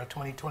got there about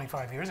 20,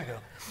 25 years ago.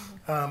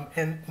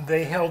 And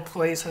they held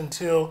place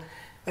until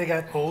they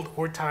got old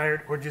or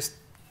tired or just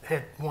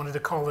had wanted to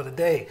call it a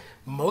day.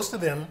 Most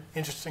of them,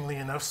 interestingly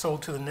enough,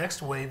 sold to the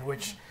next wave,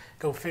 which,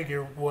 go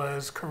figure,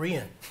 was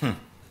Korean.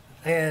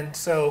 And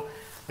so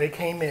they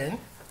came in,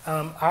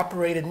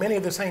 operated many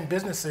of the same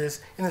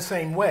businesses in the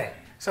same way.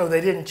 So they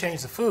didn't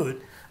change the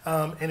food.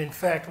 And in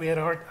fact,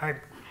 I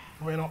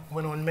went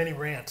on many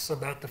rants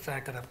about the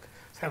fact that I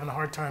was having a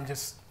hard time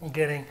just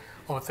getting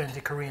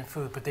authentic Korean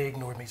food, but they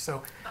ignored me.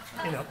 So,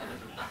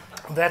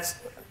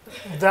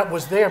 that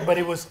was there, but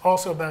it was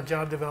also about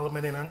job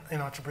development and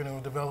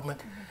entrepreneurial development.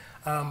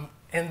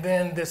 And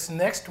then this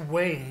next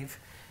wave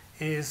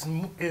is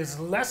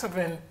less of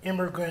an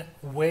immigrant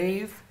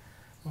wave,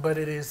 but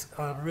it is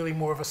really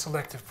more of a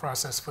selective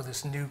process for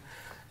this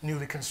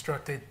newly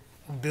constructed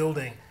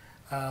building.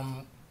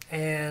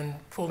 And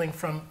pulling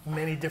from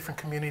many different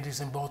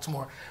communities in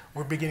Baltimore,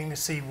 we're beginning to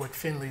see what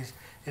Findlay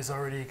is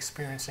already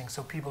experiencing.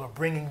 So people are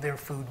bringing their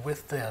food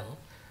with them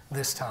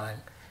this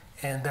time,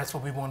 and that's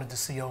what we wanted to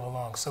see all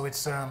along. So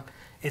it's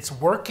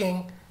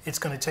working. It's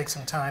going to take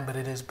some time, but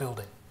it is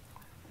building.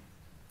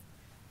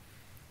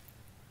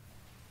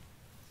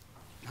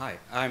 Hi,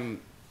 I'm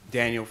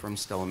Daniel from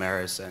Stella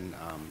Maris, and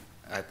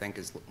I think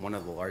is one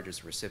of the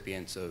largest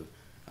recipients of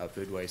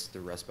food waste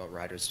through Rust Belt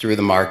Riders through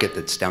the market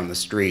that's down the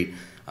street.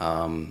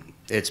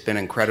 It's been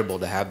incredible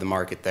to have the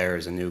market there.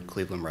 As a new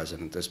Cleveland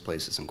resident, this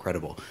place is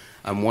incredible.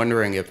 I'm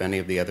wondering if any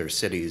of the other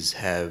cities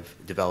have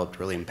developed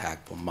really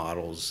impactful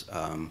models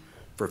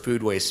for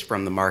food waste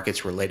from the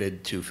markets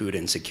related to food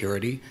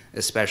insecurity,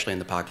 especially in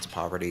the pockets of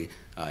poverty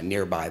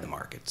nearby the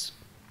markets.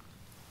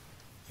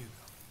 In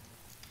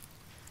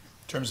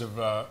terms of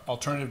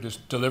alternative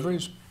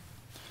deliveries,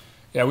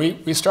 yeah,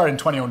 we started in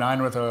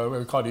 2009 with what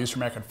we call the Eastern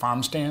American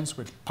Farm Stands,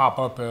 which pop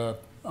up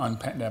on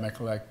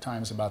pandemic-like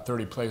times about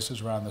 30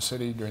 places around the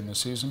city during the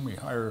season. We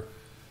hire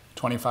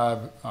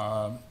 25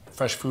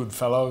 fresh food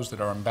fellows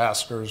that are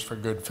ambassadors for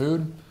good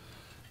food.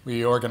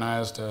 We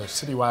organized a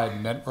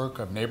citywide network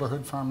of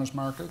neighborhood farmers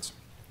markets.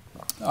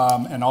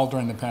 And all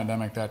during the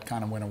pandemic, that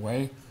kind of went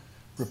away,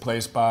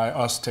 replaced by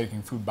us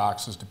taking food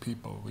boxes to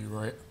people. We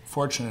were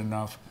fortunate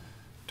enough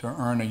to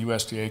earn a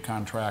USDA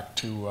contract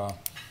to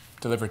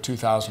deliver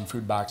 2,000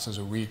 food boxes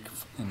a week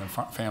in the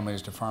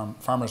Farmers to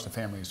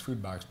Families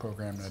food box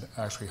program that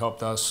actually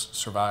helped us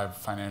survive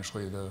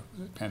financially the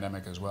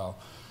pandemic as well.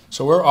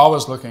 So we're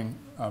always looking.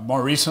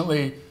 More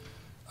recently,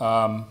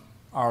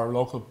 our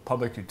local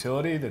public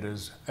utility that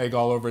is egg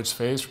all over its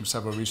face from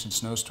several recent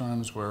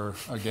snowstorms where,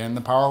 again,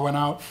 the power went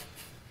out.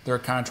 they're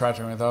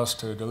contracting with us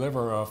to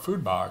deliver a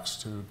food box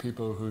to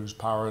people whose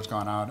power has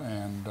gone out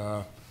and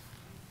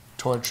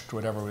torched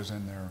whatever was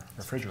in their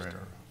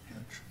refrigerator.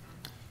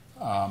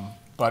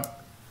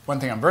 But one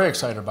thing I'm very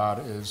excited about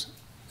is,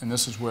 and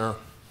this is where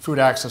food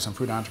access and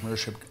food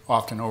entrepreneurship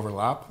often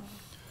overlap,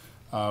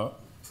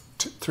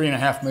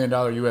 $3.5 million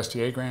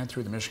USDA grant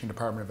through the Michigan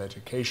Department of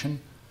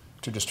Education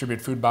to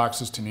distribute food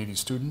boxes to needy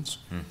students.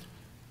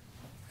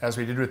 As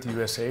we did with the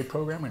USA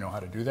program, we know how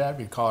to do that.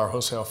 We'd call our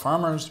wholesale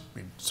farmers,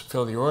 we'd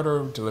fill the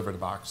order, deliver the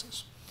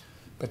boxes.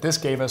 But this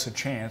gave us a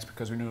chance,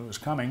 because we knew it was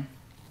coming,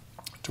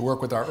 to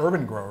work with our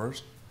urban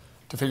growers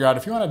to figure out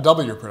if you want to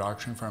double your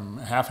production from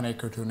half an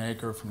acre to an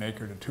acre, from an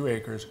acre to 2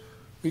 acres,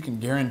 we can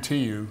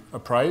guarantee you a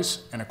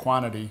price and a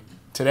quantity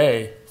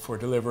today for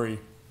delivery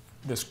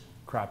this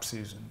crop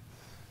season.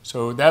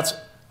 So that's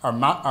our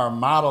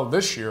model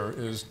this year,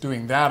 is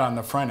doing that on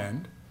the front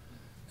end.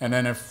 And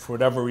then if for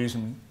whatever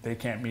reason they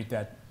can't meet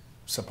that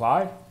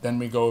supply, then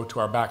we go to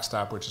our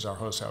backstop, which is our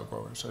wholesale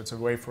growers. So it's a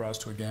way for us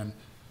to, again,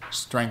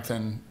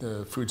 strengthen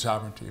the food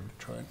sovereignty of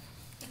Detroit.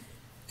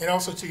 And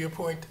also, to your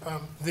point,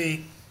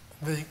 the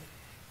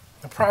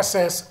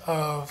process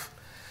of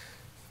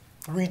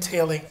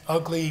retailing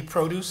ugly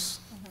produce,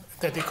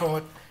 that they call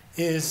it,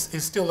 is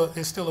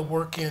still a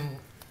work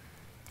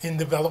in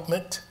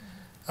development.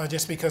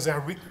 Just because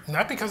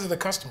not because of the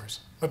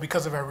customers, but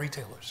because of our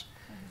retailers.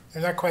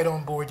 They're not quite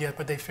on board yet,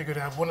 but they figured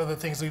out. One of the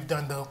things we've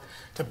done, though,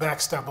 to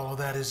backstop all of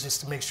that is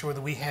just to make sure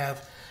that we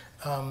have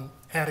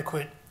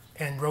adequate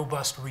and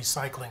robust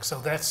recycling.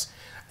 So that's,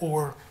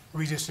 or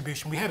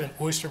redistribution. We had an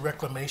oyster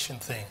reclamation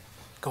thing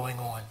going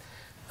on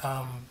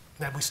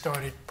that we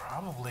started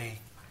probably,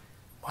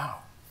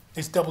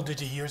 it's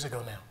double-digit years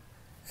ago now.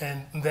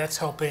 And that's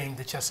helping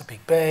the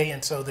Chesapeake Bay,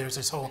 and so there's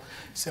this whole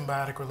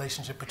symbiotic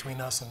relationship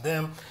between us and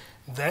them.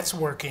 That's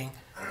working.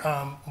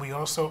 We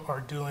also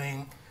are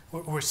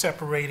we're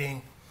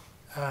separating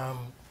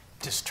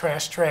just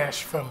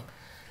trash from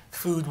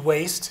food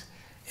waste,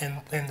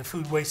 and the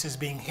food waste is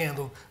being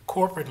handled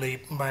corporately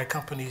by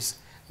companies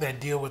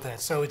that deal with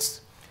that. So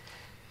it's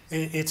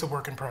a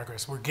work in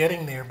progress. We're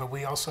getting there, but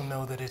we also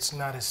know that it's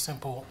not as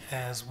simple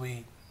as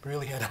we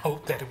really had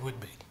hoped that it would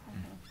be.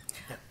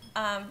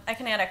 I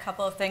can add a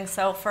couple of things.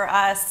 So for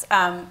us,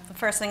 the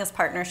first thing is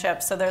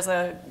partnership. So there's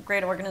a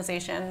great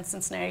organization in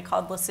Cincinnati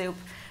called La Soup,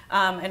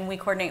 and we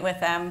coordinate with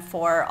them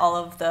for all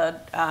of the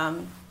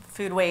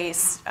food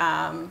waste,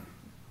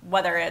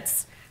 whether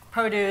it's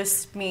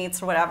produce,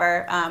 meats, or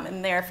whatever,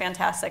 and they're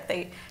fantastic.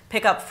 They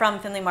pick up from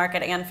Findlay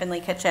Market and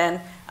Findlay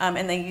Kitchen,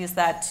 and they use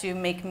that to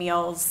make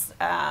meals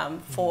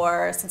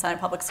for Cincinnati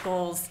Public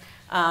Schools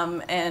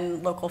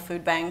and local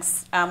food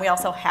banks. We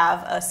also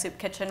have a soup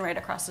kitchen right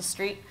across the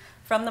street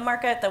from the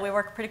market that we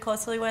work pretty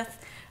closely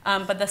with.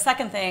 But the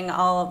second thing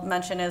I'll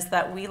mention is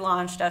that we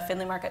launched a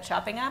Findlay Market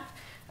shopping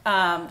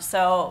app.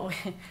 So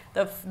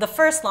the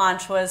first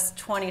launch was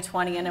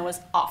 2020, and it was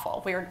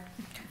awful. We were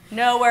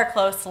nowhere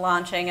close to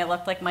launching. It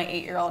looked like my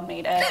 8-year-old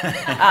made it. We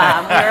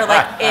were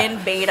like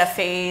in beta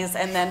phase,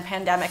 and then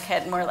pandemic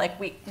hit, and we're like,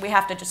 we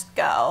have to just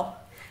go.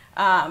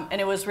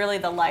 And it was really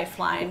the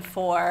lifeline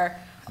for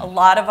a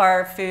lot of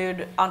our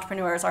food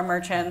entrepreneurs, our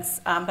merchants,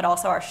 but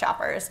also our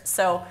shoppers.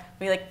 So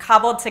we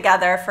cobbled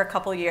together for a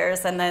couple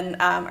years, and then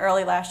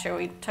early last year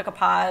we took a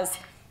pause,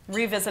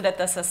 revisited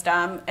the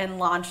system, and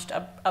launched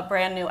a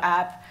brand new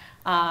app.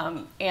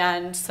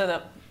 And so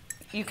that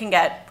you can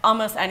get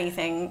almost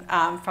anything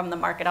from the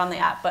market on the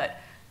app.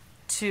 But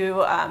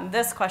to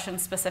this question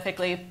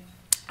specifically,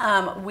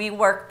 we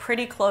work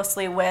pretty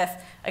closely with,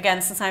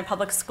 again, Cincinnati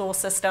Public School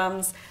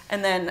Systems,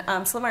 and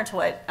then similar to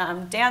what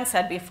Dan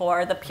said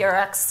before, the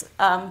PRX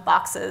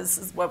boxes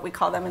is what we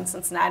call them in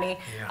Cincinnati.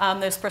 Yeah.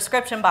 Those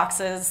prescription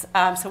boxes,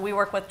 so we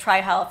work with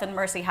TriHealth and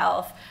Mercy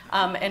Health,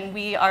 and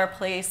we are a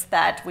place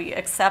that we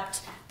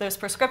accept those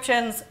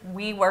prescriptions.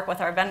 We work with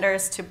our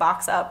vendors to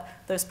box up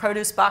those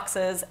produce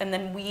boxes, and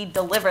then we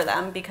deliver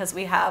them because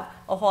we have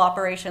a whole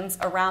operations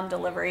around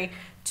delivery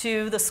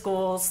to the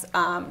schools,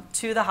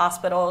 to the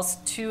hospitals,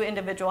 to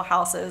individual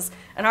houses,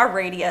 and our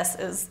radius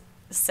is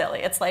silly.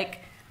 It's like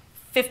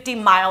 50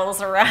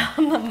 miles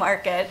around the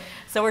market.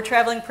 So we're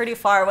traveling pretty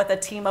far with a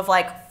team of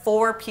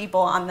 4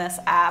 people on this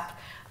app.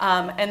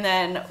 And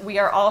then we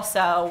are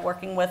also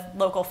working with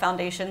local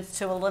foundations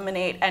to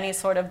eliminate any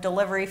sort of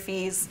delivery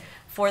fees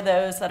for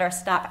those that are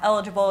SNAP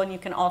eligible, and you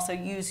can also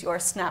use your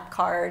SNAP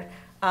card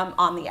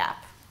on the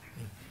app.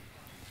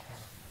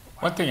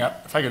 One thing,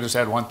 if I could just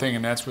add one thing,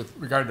 and that's with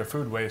regard to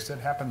food waste, it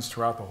happens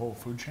throughout the whole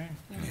food chain.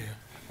 Yeah.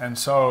 And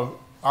so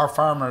our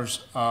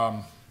farmers,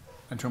 and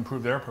to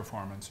improve their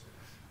performance,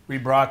 we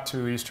brought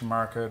to Eastern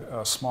Market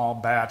a small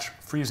batch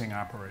freezing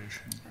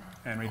operation.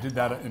 And we did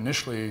that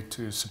initially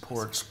to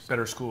support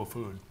better school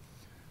food,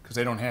 because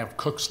they don't have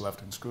cooks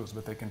left in schools,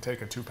 but they can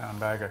take a 2-pound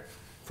bag of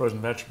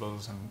frozen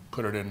vegetables and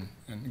put it in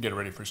and get it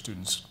ready for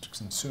students to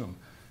consume.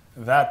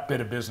 That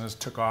bit of business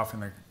took off in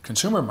the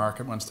consumer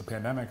market once the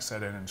pandemic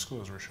set in and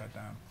schools were shut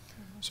down.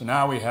 So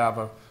now we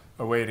have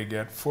a way to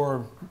get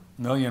 4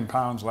 million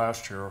pounds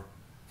last year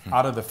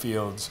out of the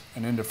fields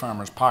and into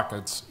farmers'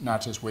 pockets,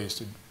 not just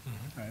wasted.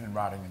 And and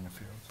rotting in the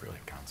fields.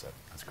 Brilliant concept.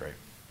 That's great.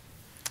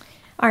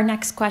 Our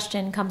next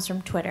question comes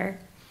from Twitter.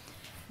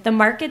 The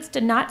markets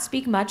did not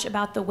speak much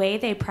about the way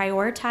they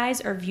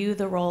prioritize or view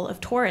the role of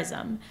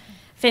tourism.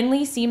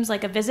 Findlay seems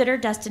like a visitor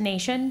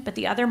destination, but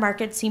the other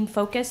markets seem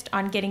focused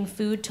on getting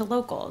food to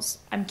locals.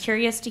 I'm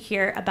curious to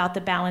hear about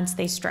the balance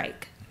they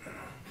strike.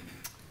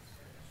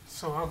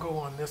 So I'll go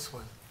on this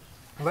one.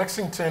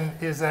 Lexington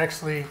is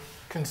actually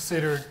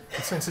considered,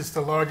 since it's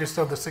the largest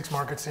of the 6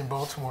 markets in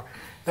Baltimore,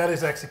 that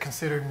is actually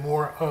considered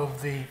more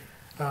of the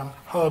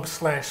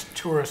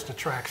hub/tourist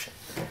attraction.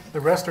 The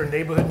rest are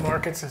neighborhood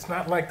markets. It's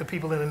not like the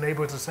people in the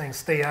neighborhoods are saying,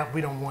 stay out,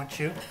 we don't want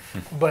you.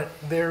 But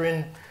they're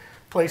in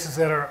places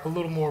that are a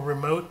little more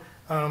remote.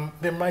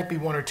 There might be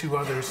 1 or 2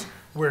 others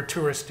where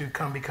tourists do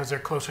come because they're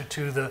closer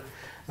to the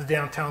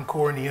downtown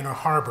core and the inner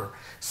harbor.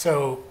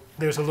 So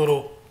there's a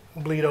little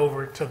bleed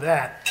over to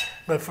that.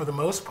 But for the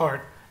most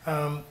part,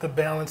 the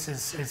balance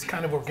is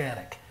kind of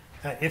organic.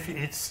 If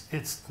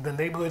it's the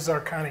neighborhoods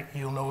are kind of,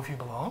 you'll know if you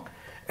belong.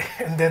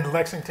 And then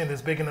Lexington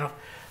is big enough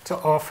to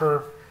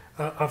offer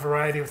a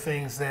variety of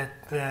things that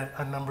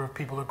a number of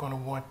people are going to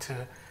want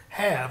to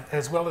have,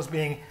 as well as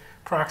being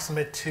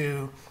proximate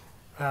to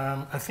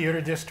a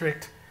theater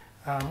district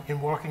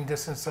in walking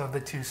distance of the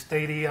 2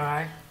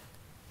 statii,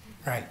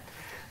 right?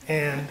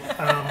 And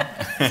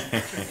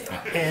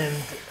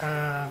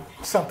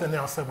something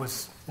else that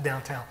was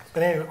downtown.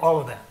 But anyway, all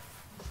of that.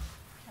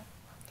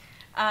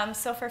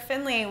 So for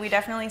Findlay, we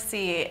definitely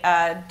see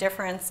a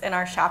difference in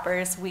our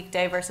shoppers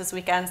weekday versus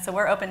weekend. So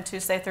we're open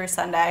Tuesday through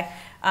Sunday.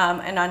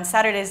 And on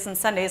Saturdays and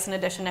Sundays, in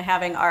addition to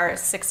having our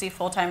 60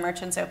 full-time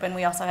merchants open,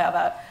 we also have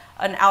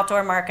an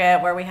outdoor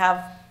market where we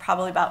have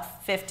probably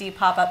about 50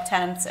 pop-up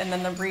tents, and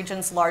then the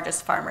region's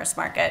largest farmers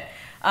market.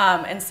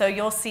 And so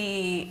you'll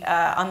see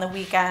on the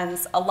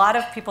weekends, a lot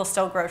of people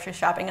still grocery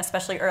shopping,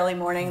 especially early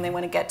morning. They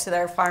want to get to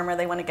their farmer.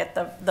 They want to get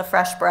the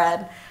fresh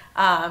bread.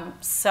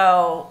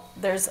 So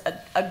there's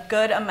a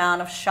good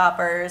amount of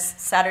shoppers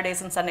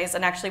Saturdays and Sundays,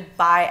 and actually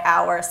by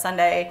hour,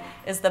 Sunday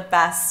is the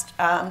best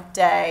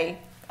day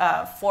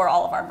for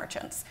all of our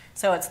merchants.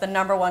 So it's the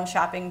 #1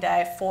 shopping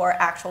day for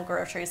actual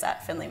groceries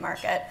at Findlay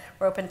Market.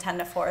 We're open 10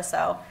 to 4,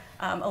 so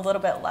a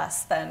little bit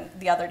less than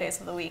the other days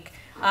of the week.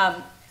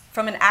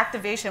 From an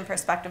activation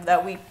perspective, though,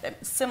 we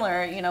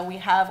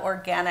have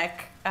organic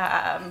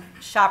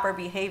shopper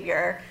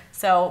behavior.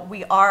 So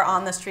we are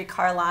on the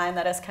streetcar line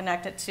that is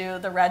connected to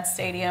the Red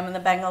Stadium and the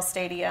Bengal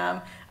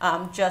Stadium,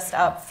 just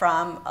up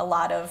from a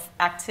lot of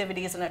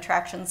activities and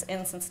attractions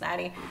in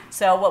Cincinnati.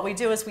 So what we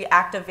do is we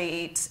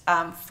activate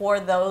for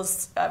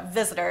those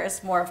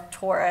visitors, more of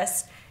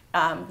tourists,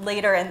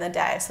 later in the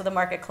day. So the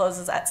market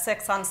closes at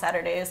 6 on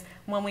Saturdays.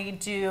 When we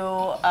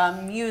do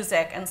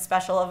music and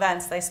special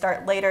events, they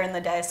start later in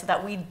the day so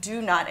that we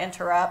do not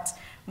interrupt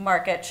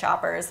market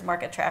shoppers,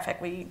 market traffic.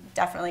 We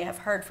definitely have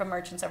heard from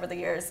merchants over the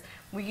years.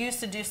 We used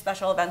to do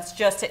special events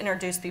just to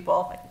introduce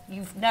people. Like,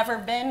 you've never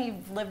been,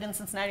 you've lived in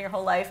Cincinnati your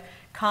whole life,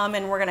 come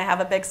and we're going to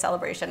have a big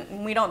celebration.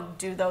 And we don't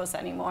do those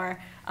anymore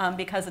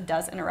because it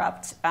does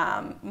interrupt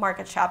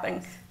market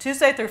shopping.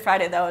 Tuesday through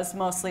Friday, though, is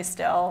mostly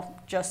still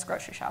just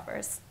grocery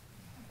shoppers.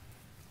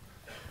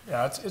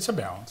 Yeah, it's a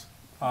balance.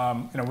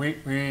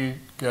 We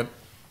get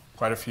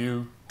quite a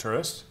few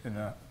tourists in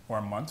the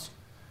warm months,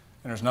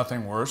 and there's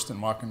nothing worse than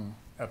walking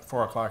at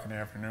 4 o'clock in the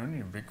afternoon.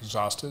 You're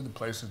exhausted. The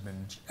place has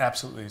been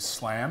absolutely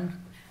slammed,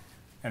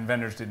 and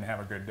vendors didn't have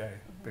a good day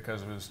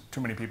because there was too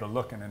many people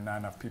looking and not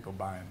enough people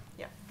buying.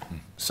 Yeah.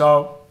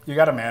 So you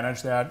got to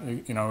manage that.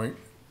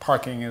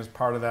 Parking is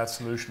part of that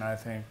solution, I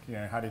think.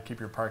 How do you keep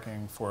your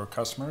parking for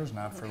customers,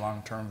 not for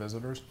long-term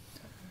visitors?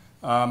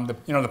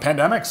 The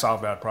pandemic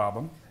solved that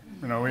problem.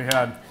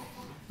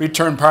 We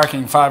turned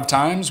parking 5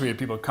 times. We had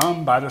people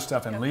come, buy their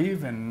stuff, and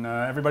leave, and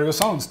everybody was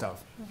selling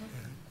stuff.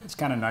 It's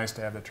kind of nice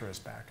to have the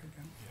tourists back again.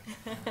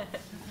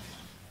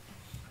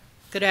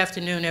 Good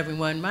afternoon,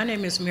 everyone. My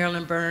name is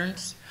Marilyn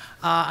Burns.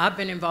 I've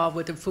been involved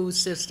with the food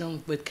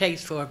system with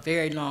Case for a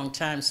very long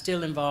time,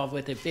 still involved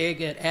with it, very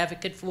good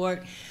advocate for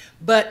it.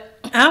 But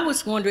I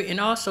was wondering, and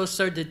also,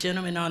 sir, the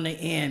gentleman on the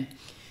end,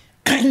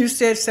 you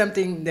said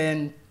something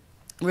that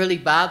really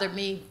bothered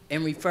me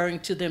in referring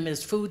to them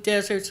as food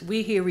deserts.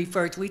 We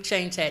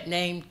changed that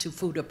name to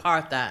food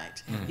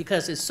apartheid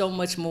because there's so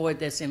much more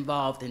that's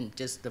involved in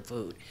just the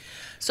food.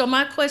 So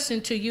my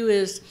question to you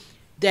is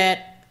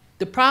that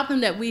the problem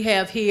that we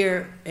have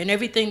here and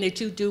everything that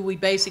you do, we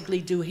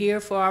basically do here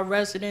for our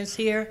residents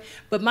here.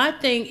 But my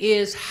thing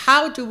is,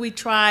 how do we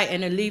try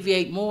and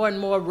alleviate more and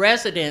more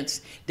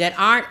residents that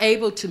aren't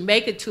able to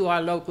make it to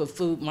our local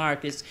food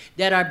markets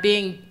that are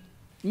being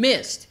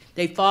missed?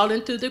 They've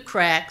fallen through the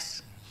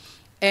cracks,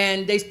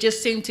 and they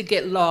just seem to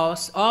get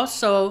lost.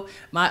 Also,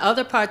 my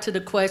other part to the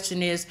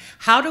question is,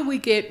 how do we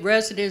get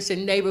residents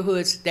in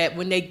neighborhoods that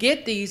when they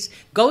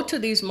go to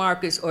these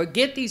markets or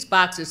get these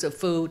boxes of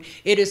food,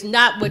 it is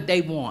not what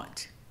they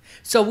want?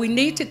 So we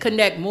need to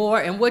connect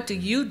more, and what do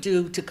you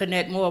do to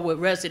connect more with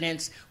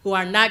residents who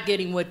are not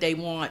getting what they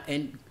want,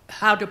 and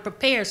how to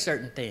prepare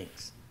certain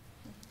things?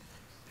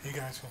 You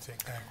guys can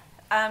take that.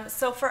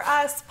 So for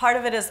us, part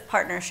of it is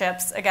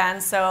partnerships, again,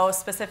 so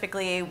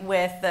specifically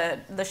with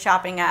the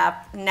shopping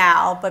app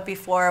now, but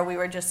before we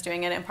were just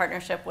doing it in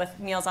partnership with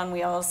Meals on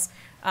Wheels.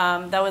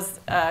 That was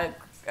a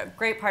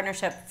great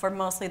partnership for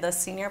mostly the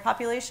senior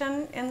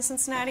population in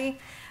Cincinnati.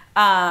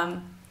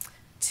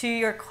 To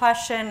your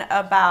question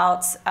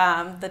about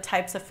the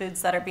types of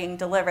foods that are being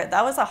delivered,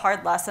 that was a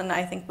hard lesson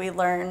I think we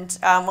learned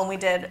when we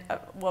did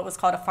what was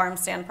called a farm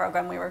stand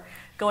program. We were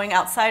going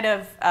outside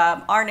of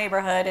our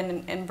neighborhood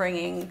and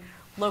bringing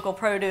local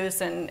produce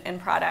and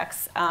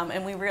products,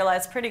 and we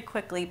realized pretty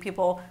quickly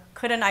people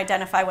couldn't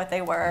identify what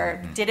they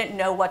were, didn't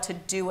know what to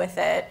do with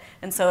it,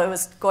 and so it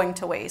was going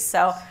to waste.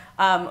 So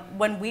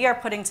when we are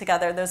putting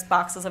together those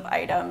boxes of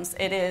items,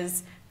 it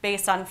is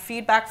based on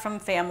feedback from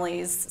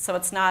families, so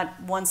it's not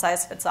one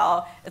size fits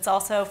all. It's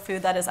also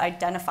food that is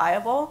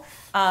identifiable,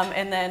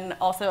 and then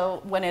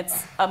also when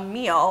it's a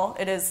meal,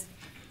 it is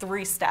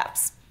 3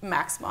 steps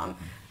maximum.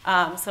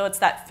 So it's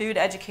that food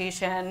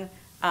education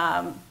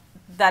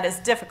that is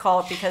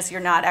difficult because you're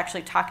not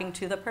actually talking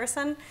to the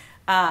person,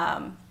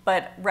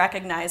 but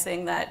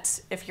recognizing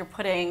that if you're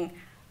putting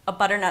a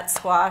butternut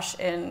squash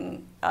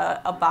in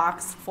a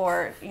box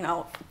for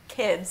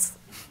kids,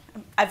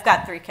 I've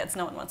got 3 kids.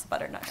 No one wants a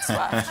butternut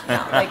squash.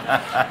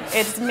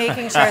 It's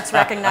making sure it's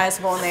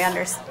recognizable and they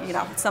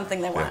understand, something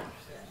they want.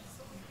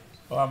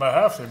 Well, on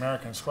behalf of the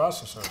American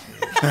Squash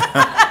Association,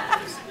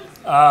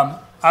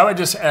 I would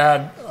just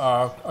add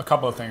a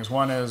couple of things.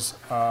 One is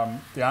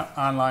the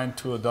online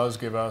tool does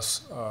give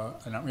us,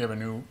 and we have a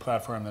new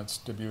platform that's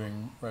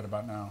debuting right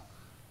about now,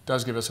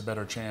 does give us a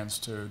better chance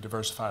to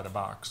diversify the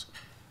box.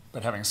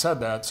 But having said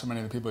that, so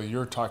many of the people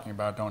you're talking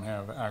about don't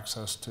have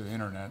access to the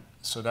internet.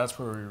 So that's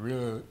where we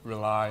really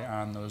rely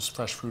on those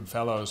fresh food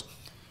fellows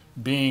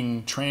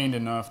being trained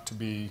enough to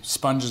be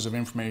sponges of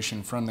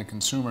information from the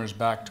consumers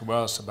back to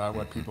us about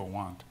what people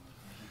want.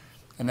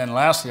 And then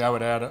lastly, I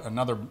would add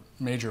another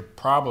major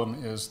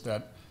problem is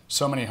that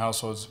so many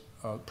households,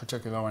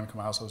 particularly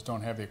low-income households,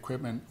 don't have the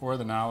equipment or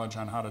the knowledge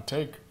on how to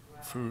take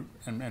food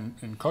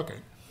and cook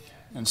it.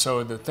 And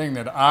so the thing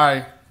that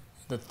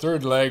the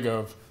third leg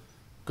of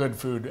good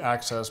food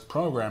access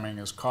programming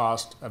is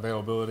cost,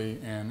 availability,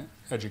 and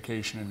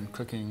education and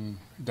cooking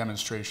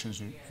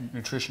demonstrations,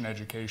 nutrition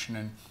education.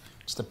 And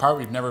it's the part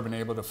we've never been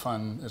able to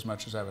fund as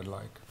much as I would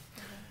like.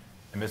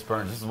 And Ms.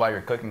 Burns, this is why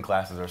your cooking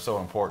classes are so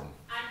important.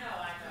 I know.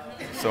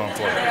 So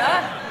important.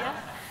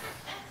 Yeah.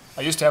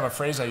 I used to have a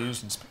phrase I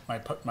used in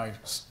my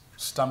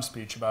stump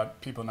speech about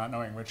people not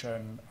knowing which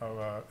end of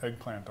an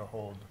eggplant to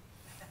hold.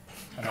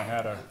 And I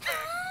had a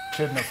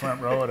kid in the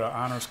front row at an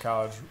honors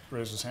college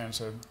raise his hand and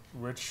said,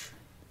 "Which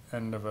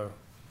end of a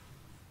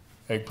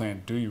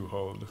eggplant do you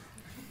hold?"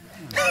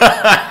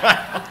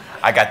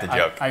 I got the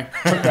joke. I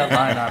took that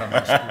line out of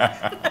my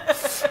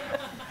speech.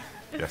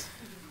 Yes.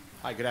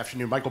 Hi, good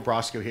afternoon. Michael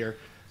Brosco here.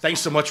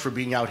 Thanks so much for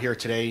being out here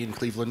today in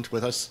Cleveland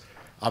with us.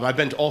 I've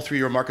been to all 3 of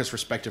your markets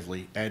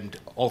respectively, and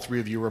all 3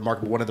 of you are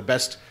remarkable. One of the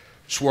best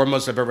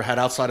shawarmas I've ever had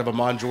outside of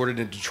Amman, Jordan,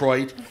 in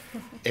Detroit,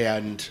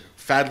 and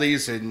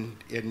Fadley's in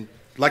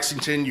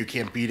Lexington. You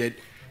can't beat it.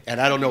 And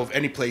I don't know of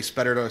any place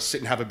better to sit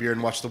and have a beer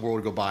and watch the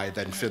world go by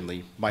than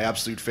Findlay, my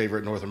absolute favorite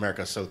in North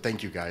America. So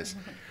thank you, guys.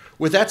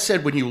 With that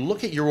said, when you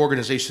look at your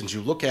organizations,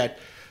 you look at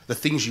the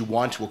things you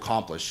want to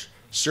accomplish,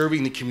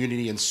 serving the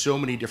community in so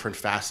many different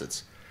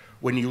facets.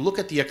 When you look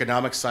at the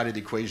economic side of the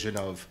equation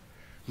of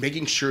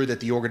making sure that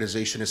the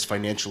organization is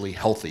financially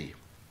healthy,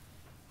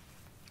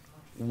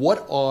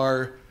 what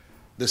are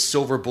the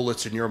silver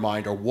bullets in your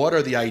mind, or what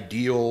are the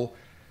ideal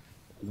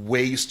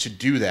ways to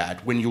do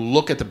that when you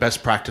look at the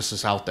best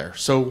practices out there?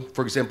 So,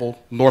 for example,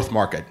 North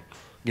Market,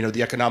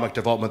 the economic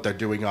development they're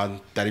doing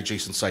on that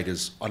adjacent site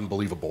is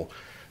unbelievable.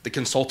 The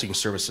consulting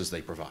services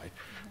they provide.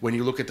 When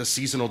you look at the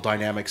seasonal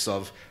dynamics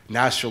of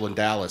Nashville and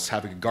Dallas,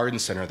 having a garden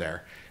center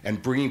there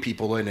and bringing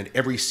people in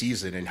every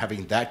season and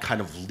having that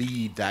kind of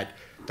lead, that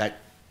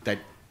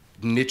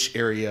niche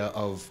area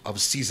of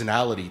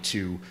seasonality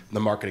to the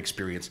market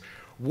experience.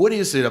 What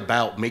is it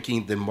about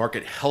making the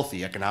market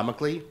healthy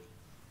economically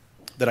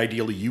that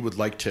ideally you would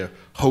like to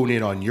hone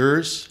in on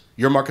your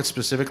market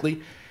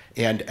specifically?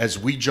 And as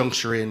we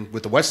juncture in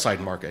with the West Side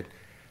market,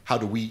 how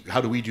do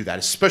we do that,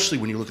 especially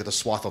when you look at the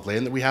swath of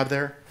land that we have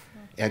there,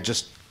 and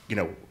just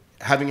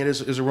having it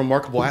as a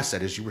remarkable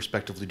asset as you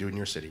respectively do in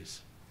your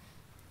cities?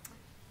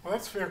 Well,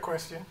 that's a fair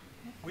question.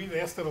 We've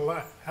asked it a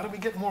lot. How do we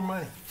get more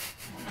money?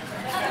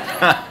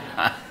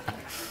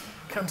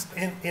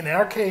 In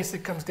our case,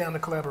 it comes down to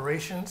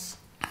collaborations.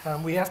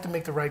 We have to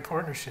make the right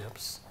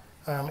partnerships.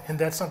 And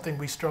that's something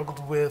we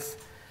struggled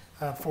with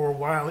for a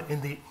while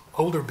in the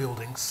older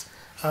buildings.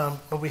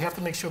 But we have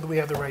to make sure that we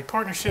have the right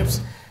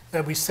partnerships,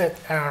 that we set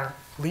our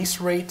lease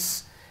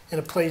rates in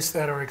a place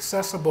that are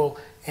accessible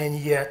and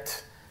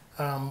yet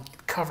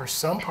cover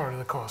some part of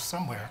the cost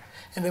somewhere.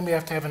 And then we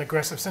have to have an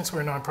aggressive, since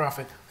we're a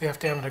nonprofit, we have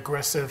to have an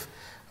aggressive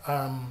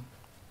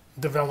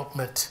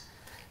development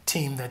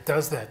team that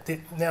does that.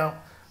 Now,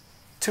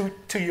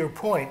 to your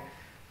point,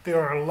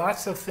 there are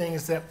lots of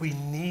things that we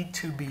need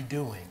to be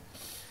doing.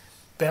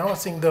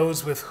 Balancing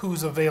those with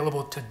who's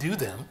available to do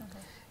them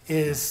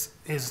is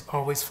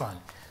always fun,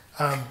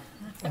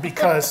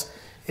 because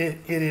it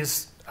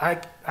is.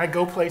 I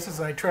go places,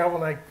 and I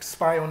travel, and I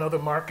spy on other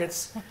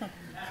markets,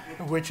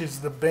 which is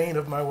the bane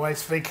of my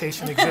wife's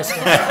vacation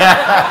existence.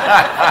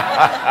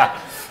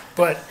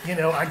 But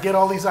I get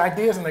all these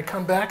ideas, and I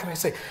come back and I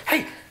say,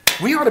 "Hey,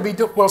 we ought to be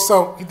doing well."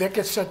 So that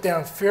gets shut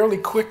down fairly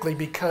quickly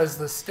because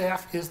the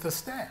staff is the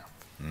staff,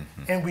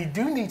 and we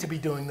do need to be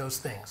doing those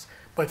things.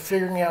 But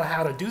figuring out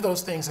how to do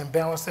those things and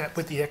balance that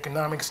with the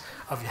economics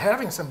of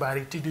having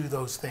somebody to do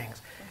those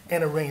things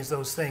and arrange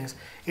those things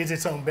is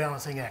its own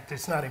balancing act.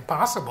 It's not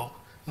impossible.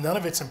 None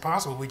of it's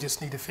impossible. We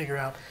just need to figure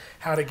out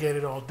how to get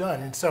it all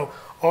done. And so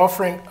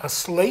offering a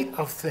slate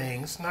of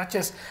things, not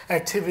just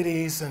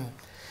activities and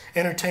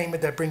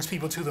entertainment that brings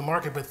people to the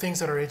market, but things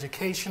that are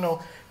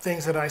educational,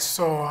 things that I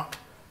saw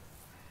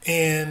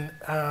in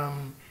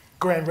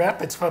Grand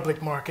Rapids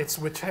public markets,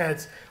 which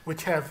have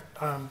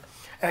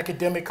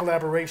academic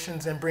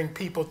collaborations and bring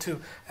people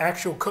to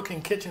actual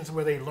cooking kitchens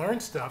where they learn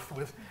stuff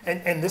with,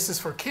 and this is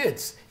for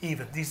kids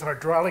even. These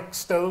hydraulic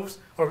stoves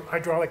or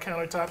hydraulic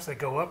countertops that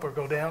go up or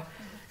go down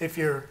if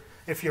you're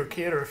a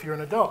kid or if you're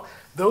an adult.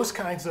 Those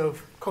kinds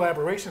of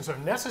collaborations are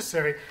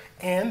necessary,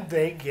 and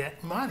they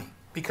get money.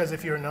 Because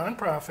if you're a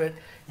nonprofit,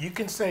 you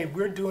can say,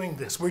 we're doing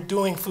this, we're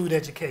doing food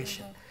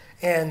education.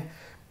 And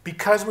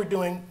because we're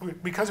doing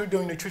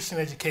nutrition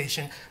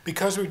education,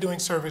 because we're doing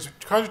service,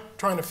 because we're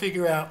trying to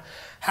figure out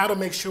how to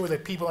make sure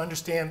that people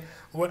understand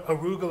what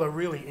arugula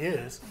really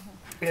is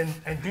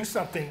and do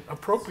something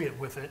appropriate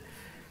with it,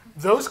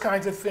 those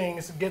kinds of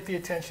things get the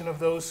attention of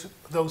those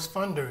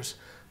funders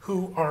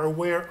who are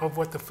aware of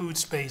what the food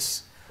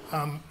space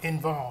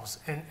involves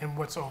and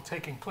what's all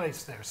taking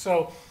place there.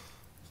 So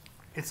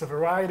it's a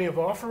variety of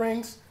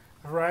offerings,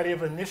 a variety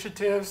of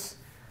initiatives,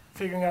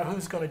 figuring out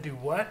who's going to do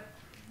what,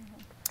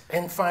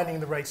 and finding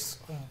the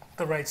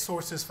right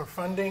sources for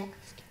funding,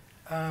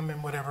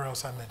 and whatever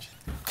else I mentioned.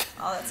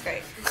 Oh, that's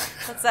great.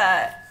 That's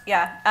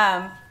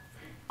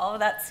all of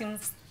that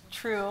seems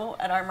true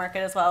at our market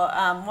as well.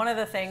 One of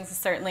the things is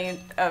certainly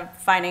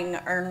finding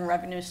earned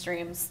revenue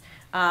streams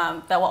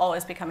that will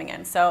always be coming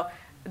in. So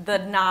the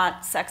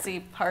not sexy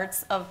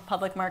parts of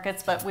public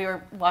markets, but we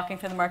were walking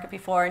through the market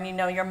before, and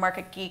you're a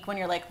market geek when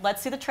you're like,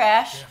 let's see the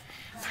trash. Yeah.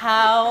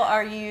 How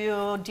are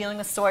you dealing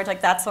with storage?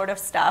 Like that sort of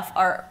stuff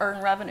are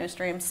earned revenue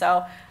streams.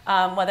 So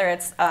whether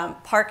it's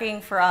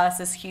parking for us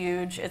is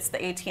huge, it's the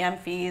ATM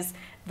fees.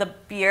 The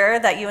beer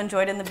that you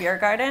enjoyed in the beer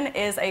garden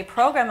is a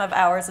program of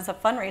ours. It's a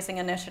fundraising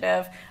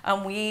initiative.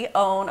 We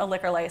own a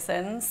liquor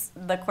license,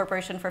 the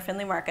Corporation for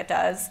Findlay Market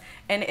does,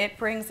 and it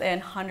brings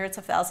in hundreds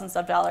of thousands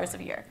of dollars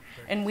a year.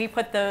 And we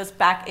put those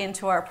back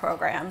into our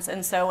programs.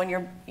 And so when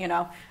you're,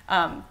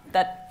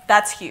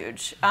 that's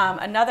huge.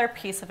 Another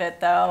piece of it,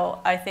 though,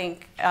 I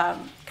think,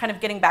 kind of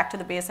getting back to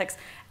the basics,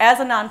 as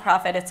a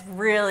nonprofit, it's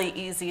really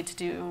easy to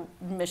do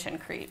mission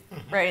creep,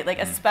 right? Like,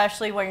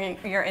 especially when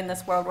you're in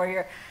this world where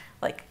you're,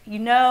 like,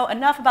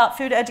 enough about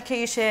food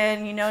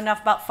education,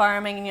 enough about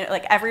farming, and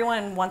like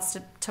everyone wants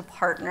to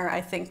partner,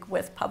 I think,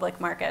 with public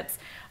markets.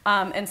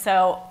 And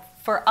so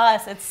for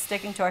us, it's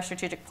sticking to our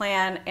strategic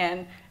plan,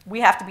 and we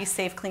have to be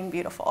safe, clean,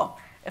 beautiful.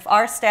 If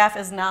our staff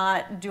is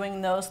not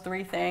doing those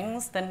three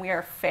things, then we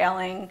are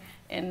failing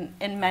in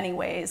many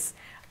ways.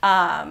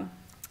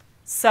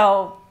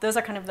 So those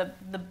are kind of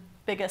the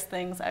biggest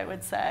things I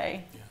would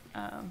say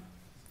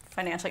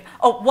financially.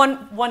 Oh,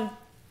 one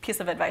piece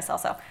of advice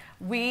also.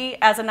 We,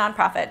 as a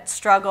nonprofit,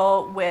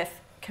 struggle with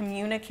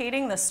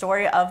communicating the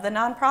story of the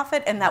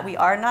nonprofit and that we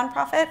are a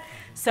nonprofit.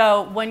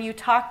 So when you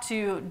talk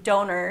to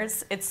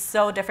donors, it's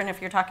so different if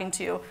you're talking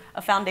to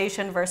a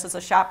foundation versus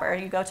a shopper.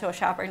 You go to a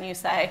shopper and you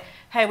say,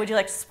 hey, would you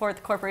like to support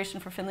the Corporation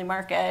for Findlay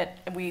Market?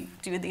 And we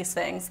do these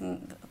things.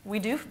 And we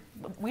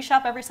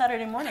shop every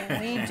Saturday morning.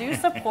 We do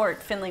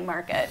support Findlay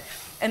Market.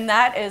 And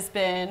that has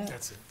been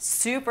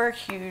super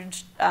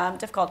huge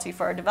difficulty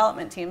for our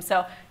development team.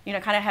 So,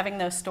 kind of having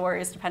those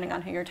stories, depending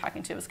on who you're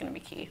talking to, is going to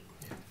be key.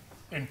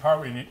 In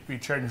part, we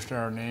changed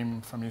our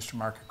name from Eastern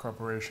Market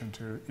Corporation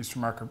to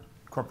Eastern Market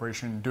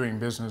Corporation doing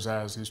business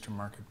as Eastern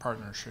Market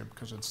Partnership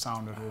because it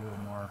sounded a little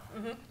more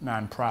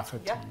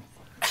nonprofit. Yep.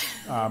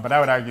 But I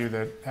would argue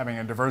that having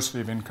a diversity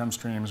of income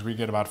streams, we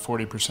get about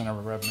 40% of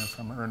our revenue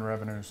from earned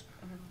revenues.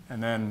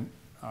 And then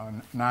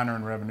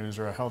non-earned revenues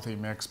are a healthy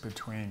mix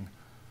between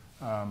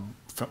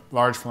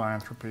large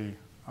philanthropy,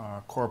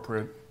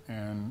 corporate,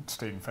 and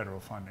state and federal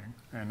funding.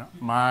 And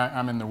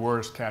I'm in the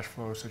worst cash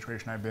flow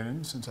situation I've been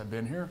in since I've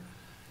been here.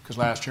 Because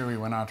last year we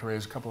went out to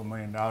raise a couple of $1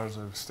 million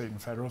of state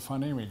and federal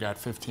funding. We got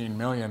 $15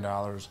 million,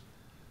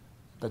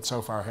 but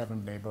so far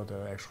haven't been able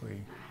to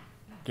actually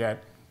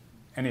get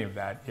any of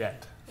that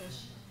yet.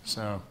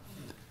 So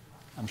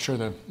I'm sure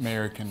the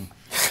mayor can.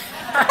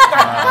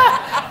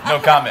 No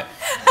comment.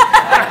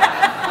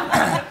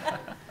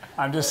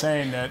 I'm just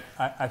saying that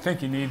I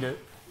think you need to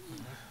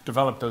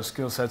develop those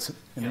skill sets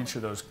in each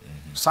of those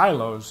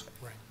silos,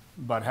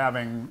 but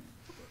having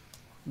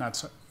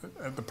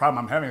the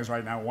problem I'm having is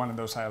right now one of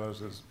those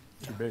silos is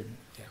too big.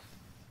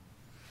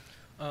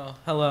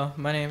 Hello,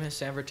 my name is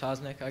Sam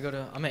Vertosnik.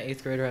 I'm an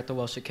 8th grader at the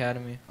Welsh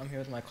Academy. I'm here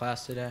with my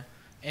class today.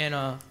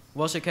 And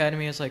Welsh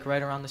Academy is like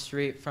right around the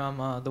street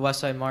from the West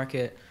Side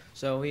Market.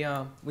 So we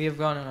have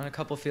gone on a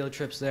couple field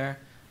trips there,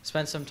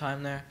 spent some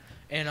time there.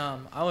 And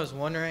I was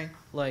wondering,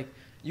 like,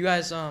 you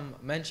guys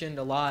mentioned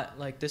a lot,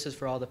 like this is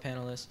for all the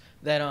panelists,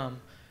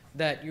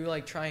 that you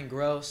like try and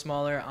grow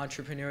smaller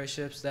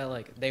entrepreneurships that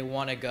like they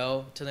want to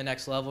go to the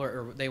next level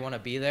or they want to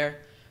be there.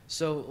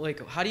 So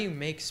like how do you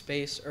make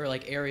space or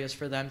like areas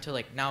for them to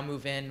like now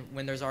move in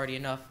when there's already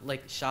enough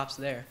like shops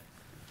there?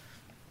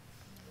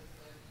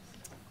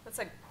 That's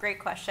a great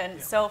question.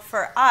 Yeah. So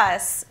for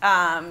us,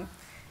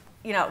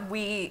 you know,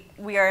 we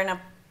are in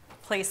a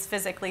place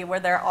physically where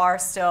there are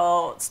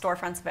still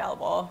storefronts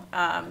available.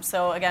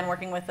 So again,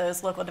 working with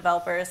those local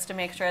developers to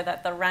make sure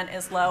that the rent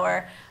is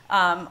lower.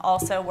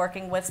 Also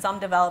working with some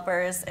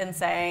developers and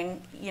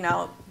saying, you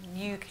know,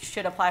 you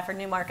should apply for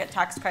new market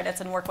tax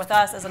credits and work with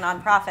us as a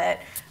nonprofit,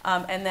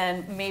 and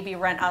then maybe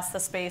rent us the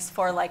space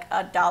for like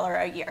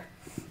 $1 a year,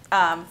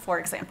 for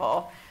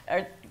example.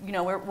 Or, you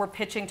know, we're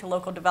pitching to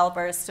local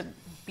developers to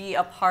be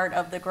a part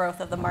of the growth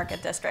of the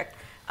market district.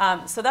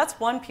 So that's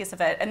one piece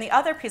of it. And the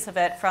other piece of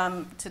it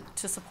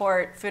to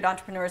support food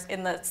entrepreneurs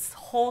in the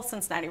whole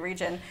Cincinnati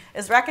region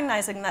is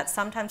recognizing that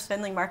sometimes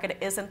Findlay Market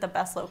isn't the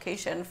best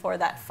location for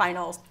that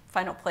final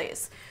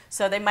place.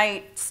 So they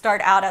might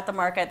start out at the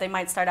market, they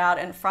might start out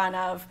in front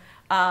of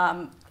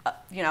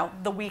you know,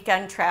 the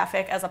weekend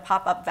traffic as a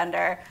pop-up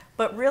vendor,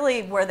 but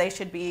really where they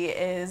should be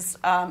is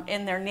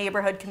in their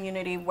neighborhood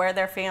community, where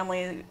their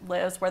family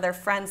lives, where their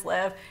friends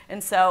live.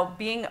 And so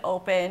being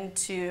open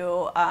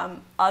to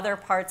other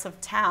parts of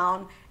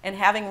town and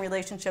having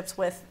relationships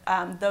with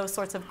those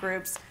sorts of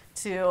groups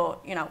to,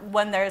 you know,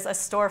 when there's a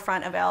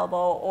storefront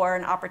available or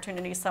an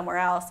opportunity somewhere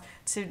else,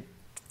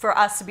 for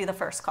us to be the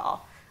first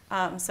call.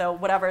 So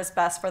whatever is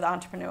best for the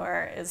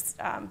entrepreneur is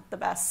the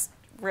best,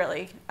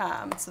 really,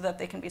 so that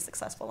they can be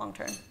successful long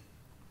term.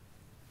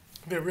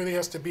 There really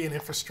has to be an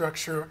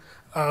infrastructure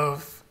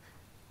of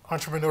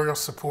entrepreneurial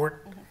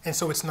support, and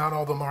so it's not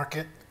all the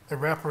market. The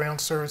wraparound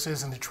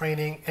services and the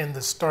training and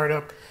the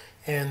startup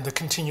and the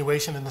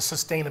continuation and the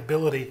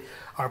sustainability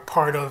are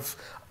part of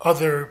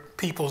other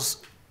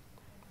people's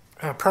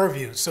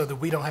purview, so that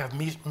we don't have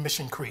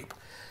mission creep.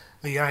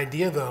 The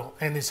idea, though,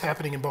 and it's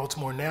happening in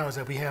Baltimore now, is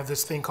that we have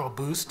this thing called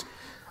Boost,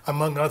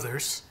 among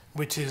others,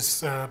 which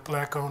is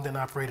Black-owned and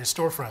operated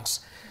storefronts.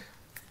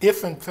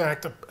 If, in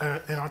fact,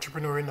 an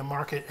entrepreneur in the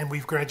market, and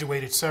we've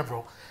graduated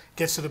several,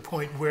 gets to the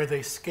point where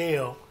they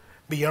scale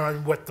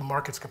beyond what the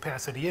market's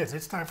capacity is,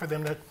 it's time for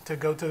them to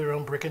go to their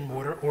own brick and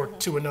mortar or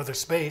to another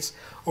space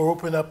or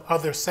open up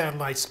other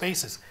satellite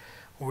spaces.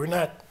 We're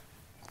not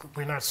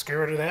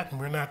scared of that, and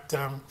we're not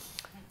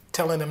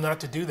telling them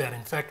not to do that.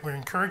 In fact, we're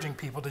encouraging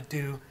people to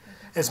do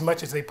as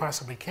much as they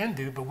possibly can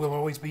do, but we'll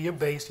always be your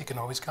base. You can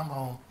always come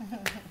home.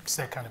 It's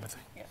that kind of a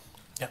thing.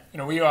 Yeah. You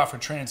know, we offer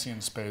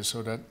transient space,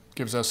 so that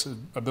gives us the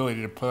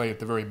ability to play at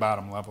the very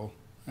bottom level.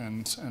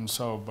 And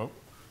so, but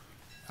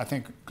I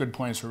think good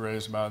points were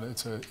raised about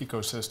it's an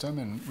ecosystem,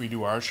 and we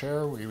do our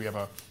share. We have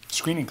a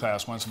screening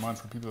class once a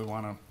month for people who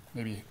want to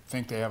maybe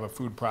think they have a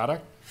food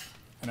product.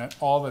 And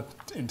all the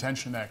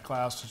intention of that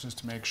class is just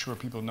to make sure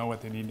people know what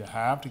they need to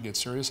have to get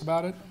serious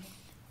about it.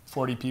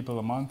 40 people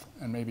a month,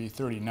 and maybe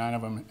 39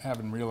 of them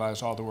haven't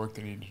realized all the work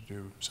they need to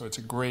do. So it's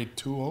a great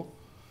tool,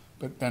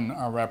 but then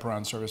our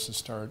wraparound services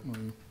start, and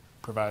we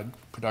provide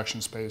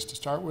production space to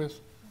start with,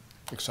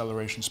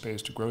 acceleration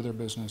space to grow their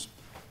business,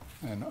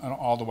 and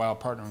all the while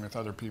partnering with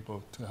other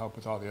people to help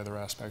with all the other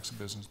aspects of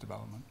business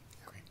development.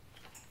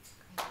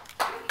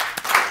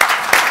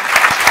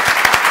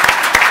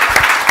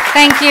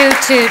 Thank you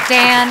to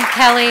Dan,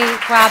 Kelly,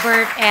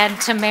 Robert, and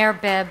to Mayor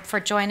Bibb for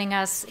joining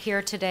us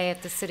here today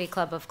at the City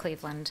Club of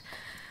Cleveland.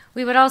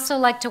 We would also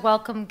like to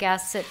welcome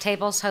guests at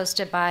tables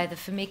hosted by the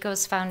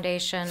Famicos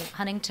Foundation,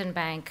 Huntington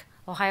Bank,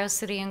 Ohio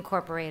City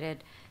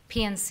Incorporated,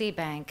 PNC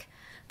Bank,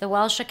 the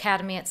Welsh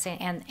Academy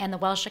and the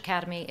Welsh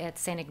Academy at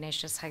St.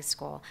 Ignatius High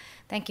School.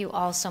 Thank you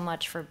all so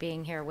much for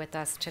being here with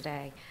us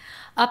today.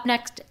 Up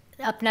next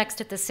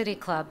at the City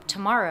Club,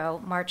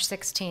 tomorrow, March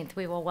 16th,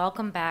 we will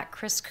welcome back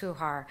Chris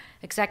Kuhar,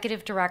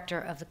 Executive Director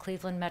of the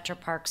Cleveland Metro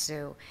Park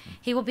Zoo.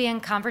 He will be in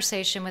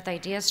conversation with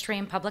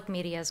IdeaStream Public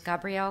Media's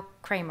Gabrielle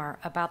Kramer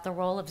about the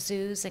role of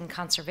zoos in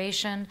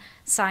conservation,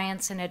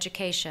 science, and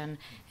education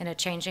in a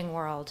changing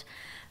world.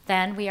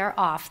 Then we are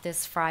off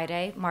this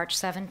Friday, March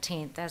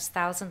 17th, as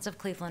thousands of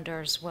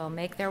Clevelanders will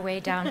make their way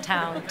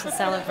downtown to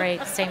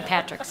celebrate St.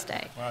 Patrick's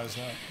Day. Why is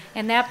that?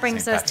 And that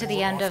brings us to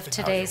the end of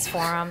today's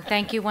forum.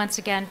 Thank you once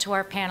again to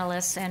our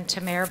panelists and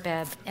to Mayor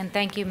Bibb. And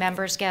thank you,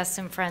 members, guests,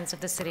 and friends of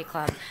the City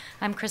Club.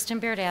 I'm Kristen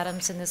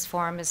Beard-Adams, and this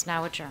forum is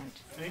now adjourned.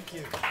 Thank you.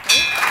 Good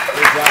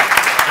job.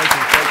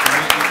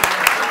 Thank you.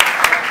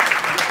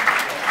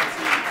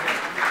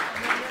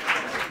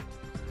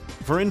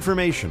 For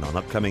information on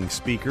upcoming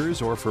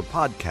speakers or for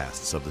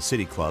podcasts of the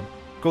City Club,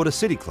 go to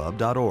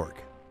cityclub.org.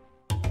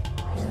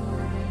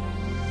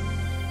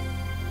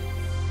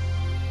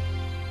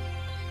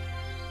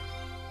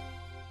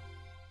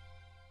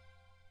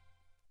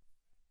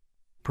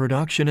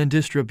 Production and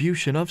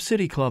distribution of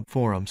City Club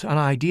forums on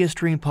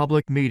IdeaStream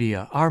Public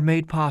Media are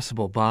made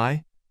possible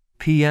by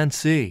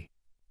PNC,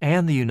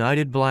 and the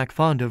United Black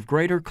Fund of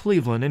Greater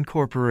Cleveland,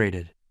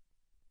 Incorporated.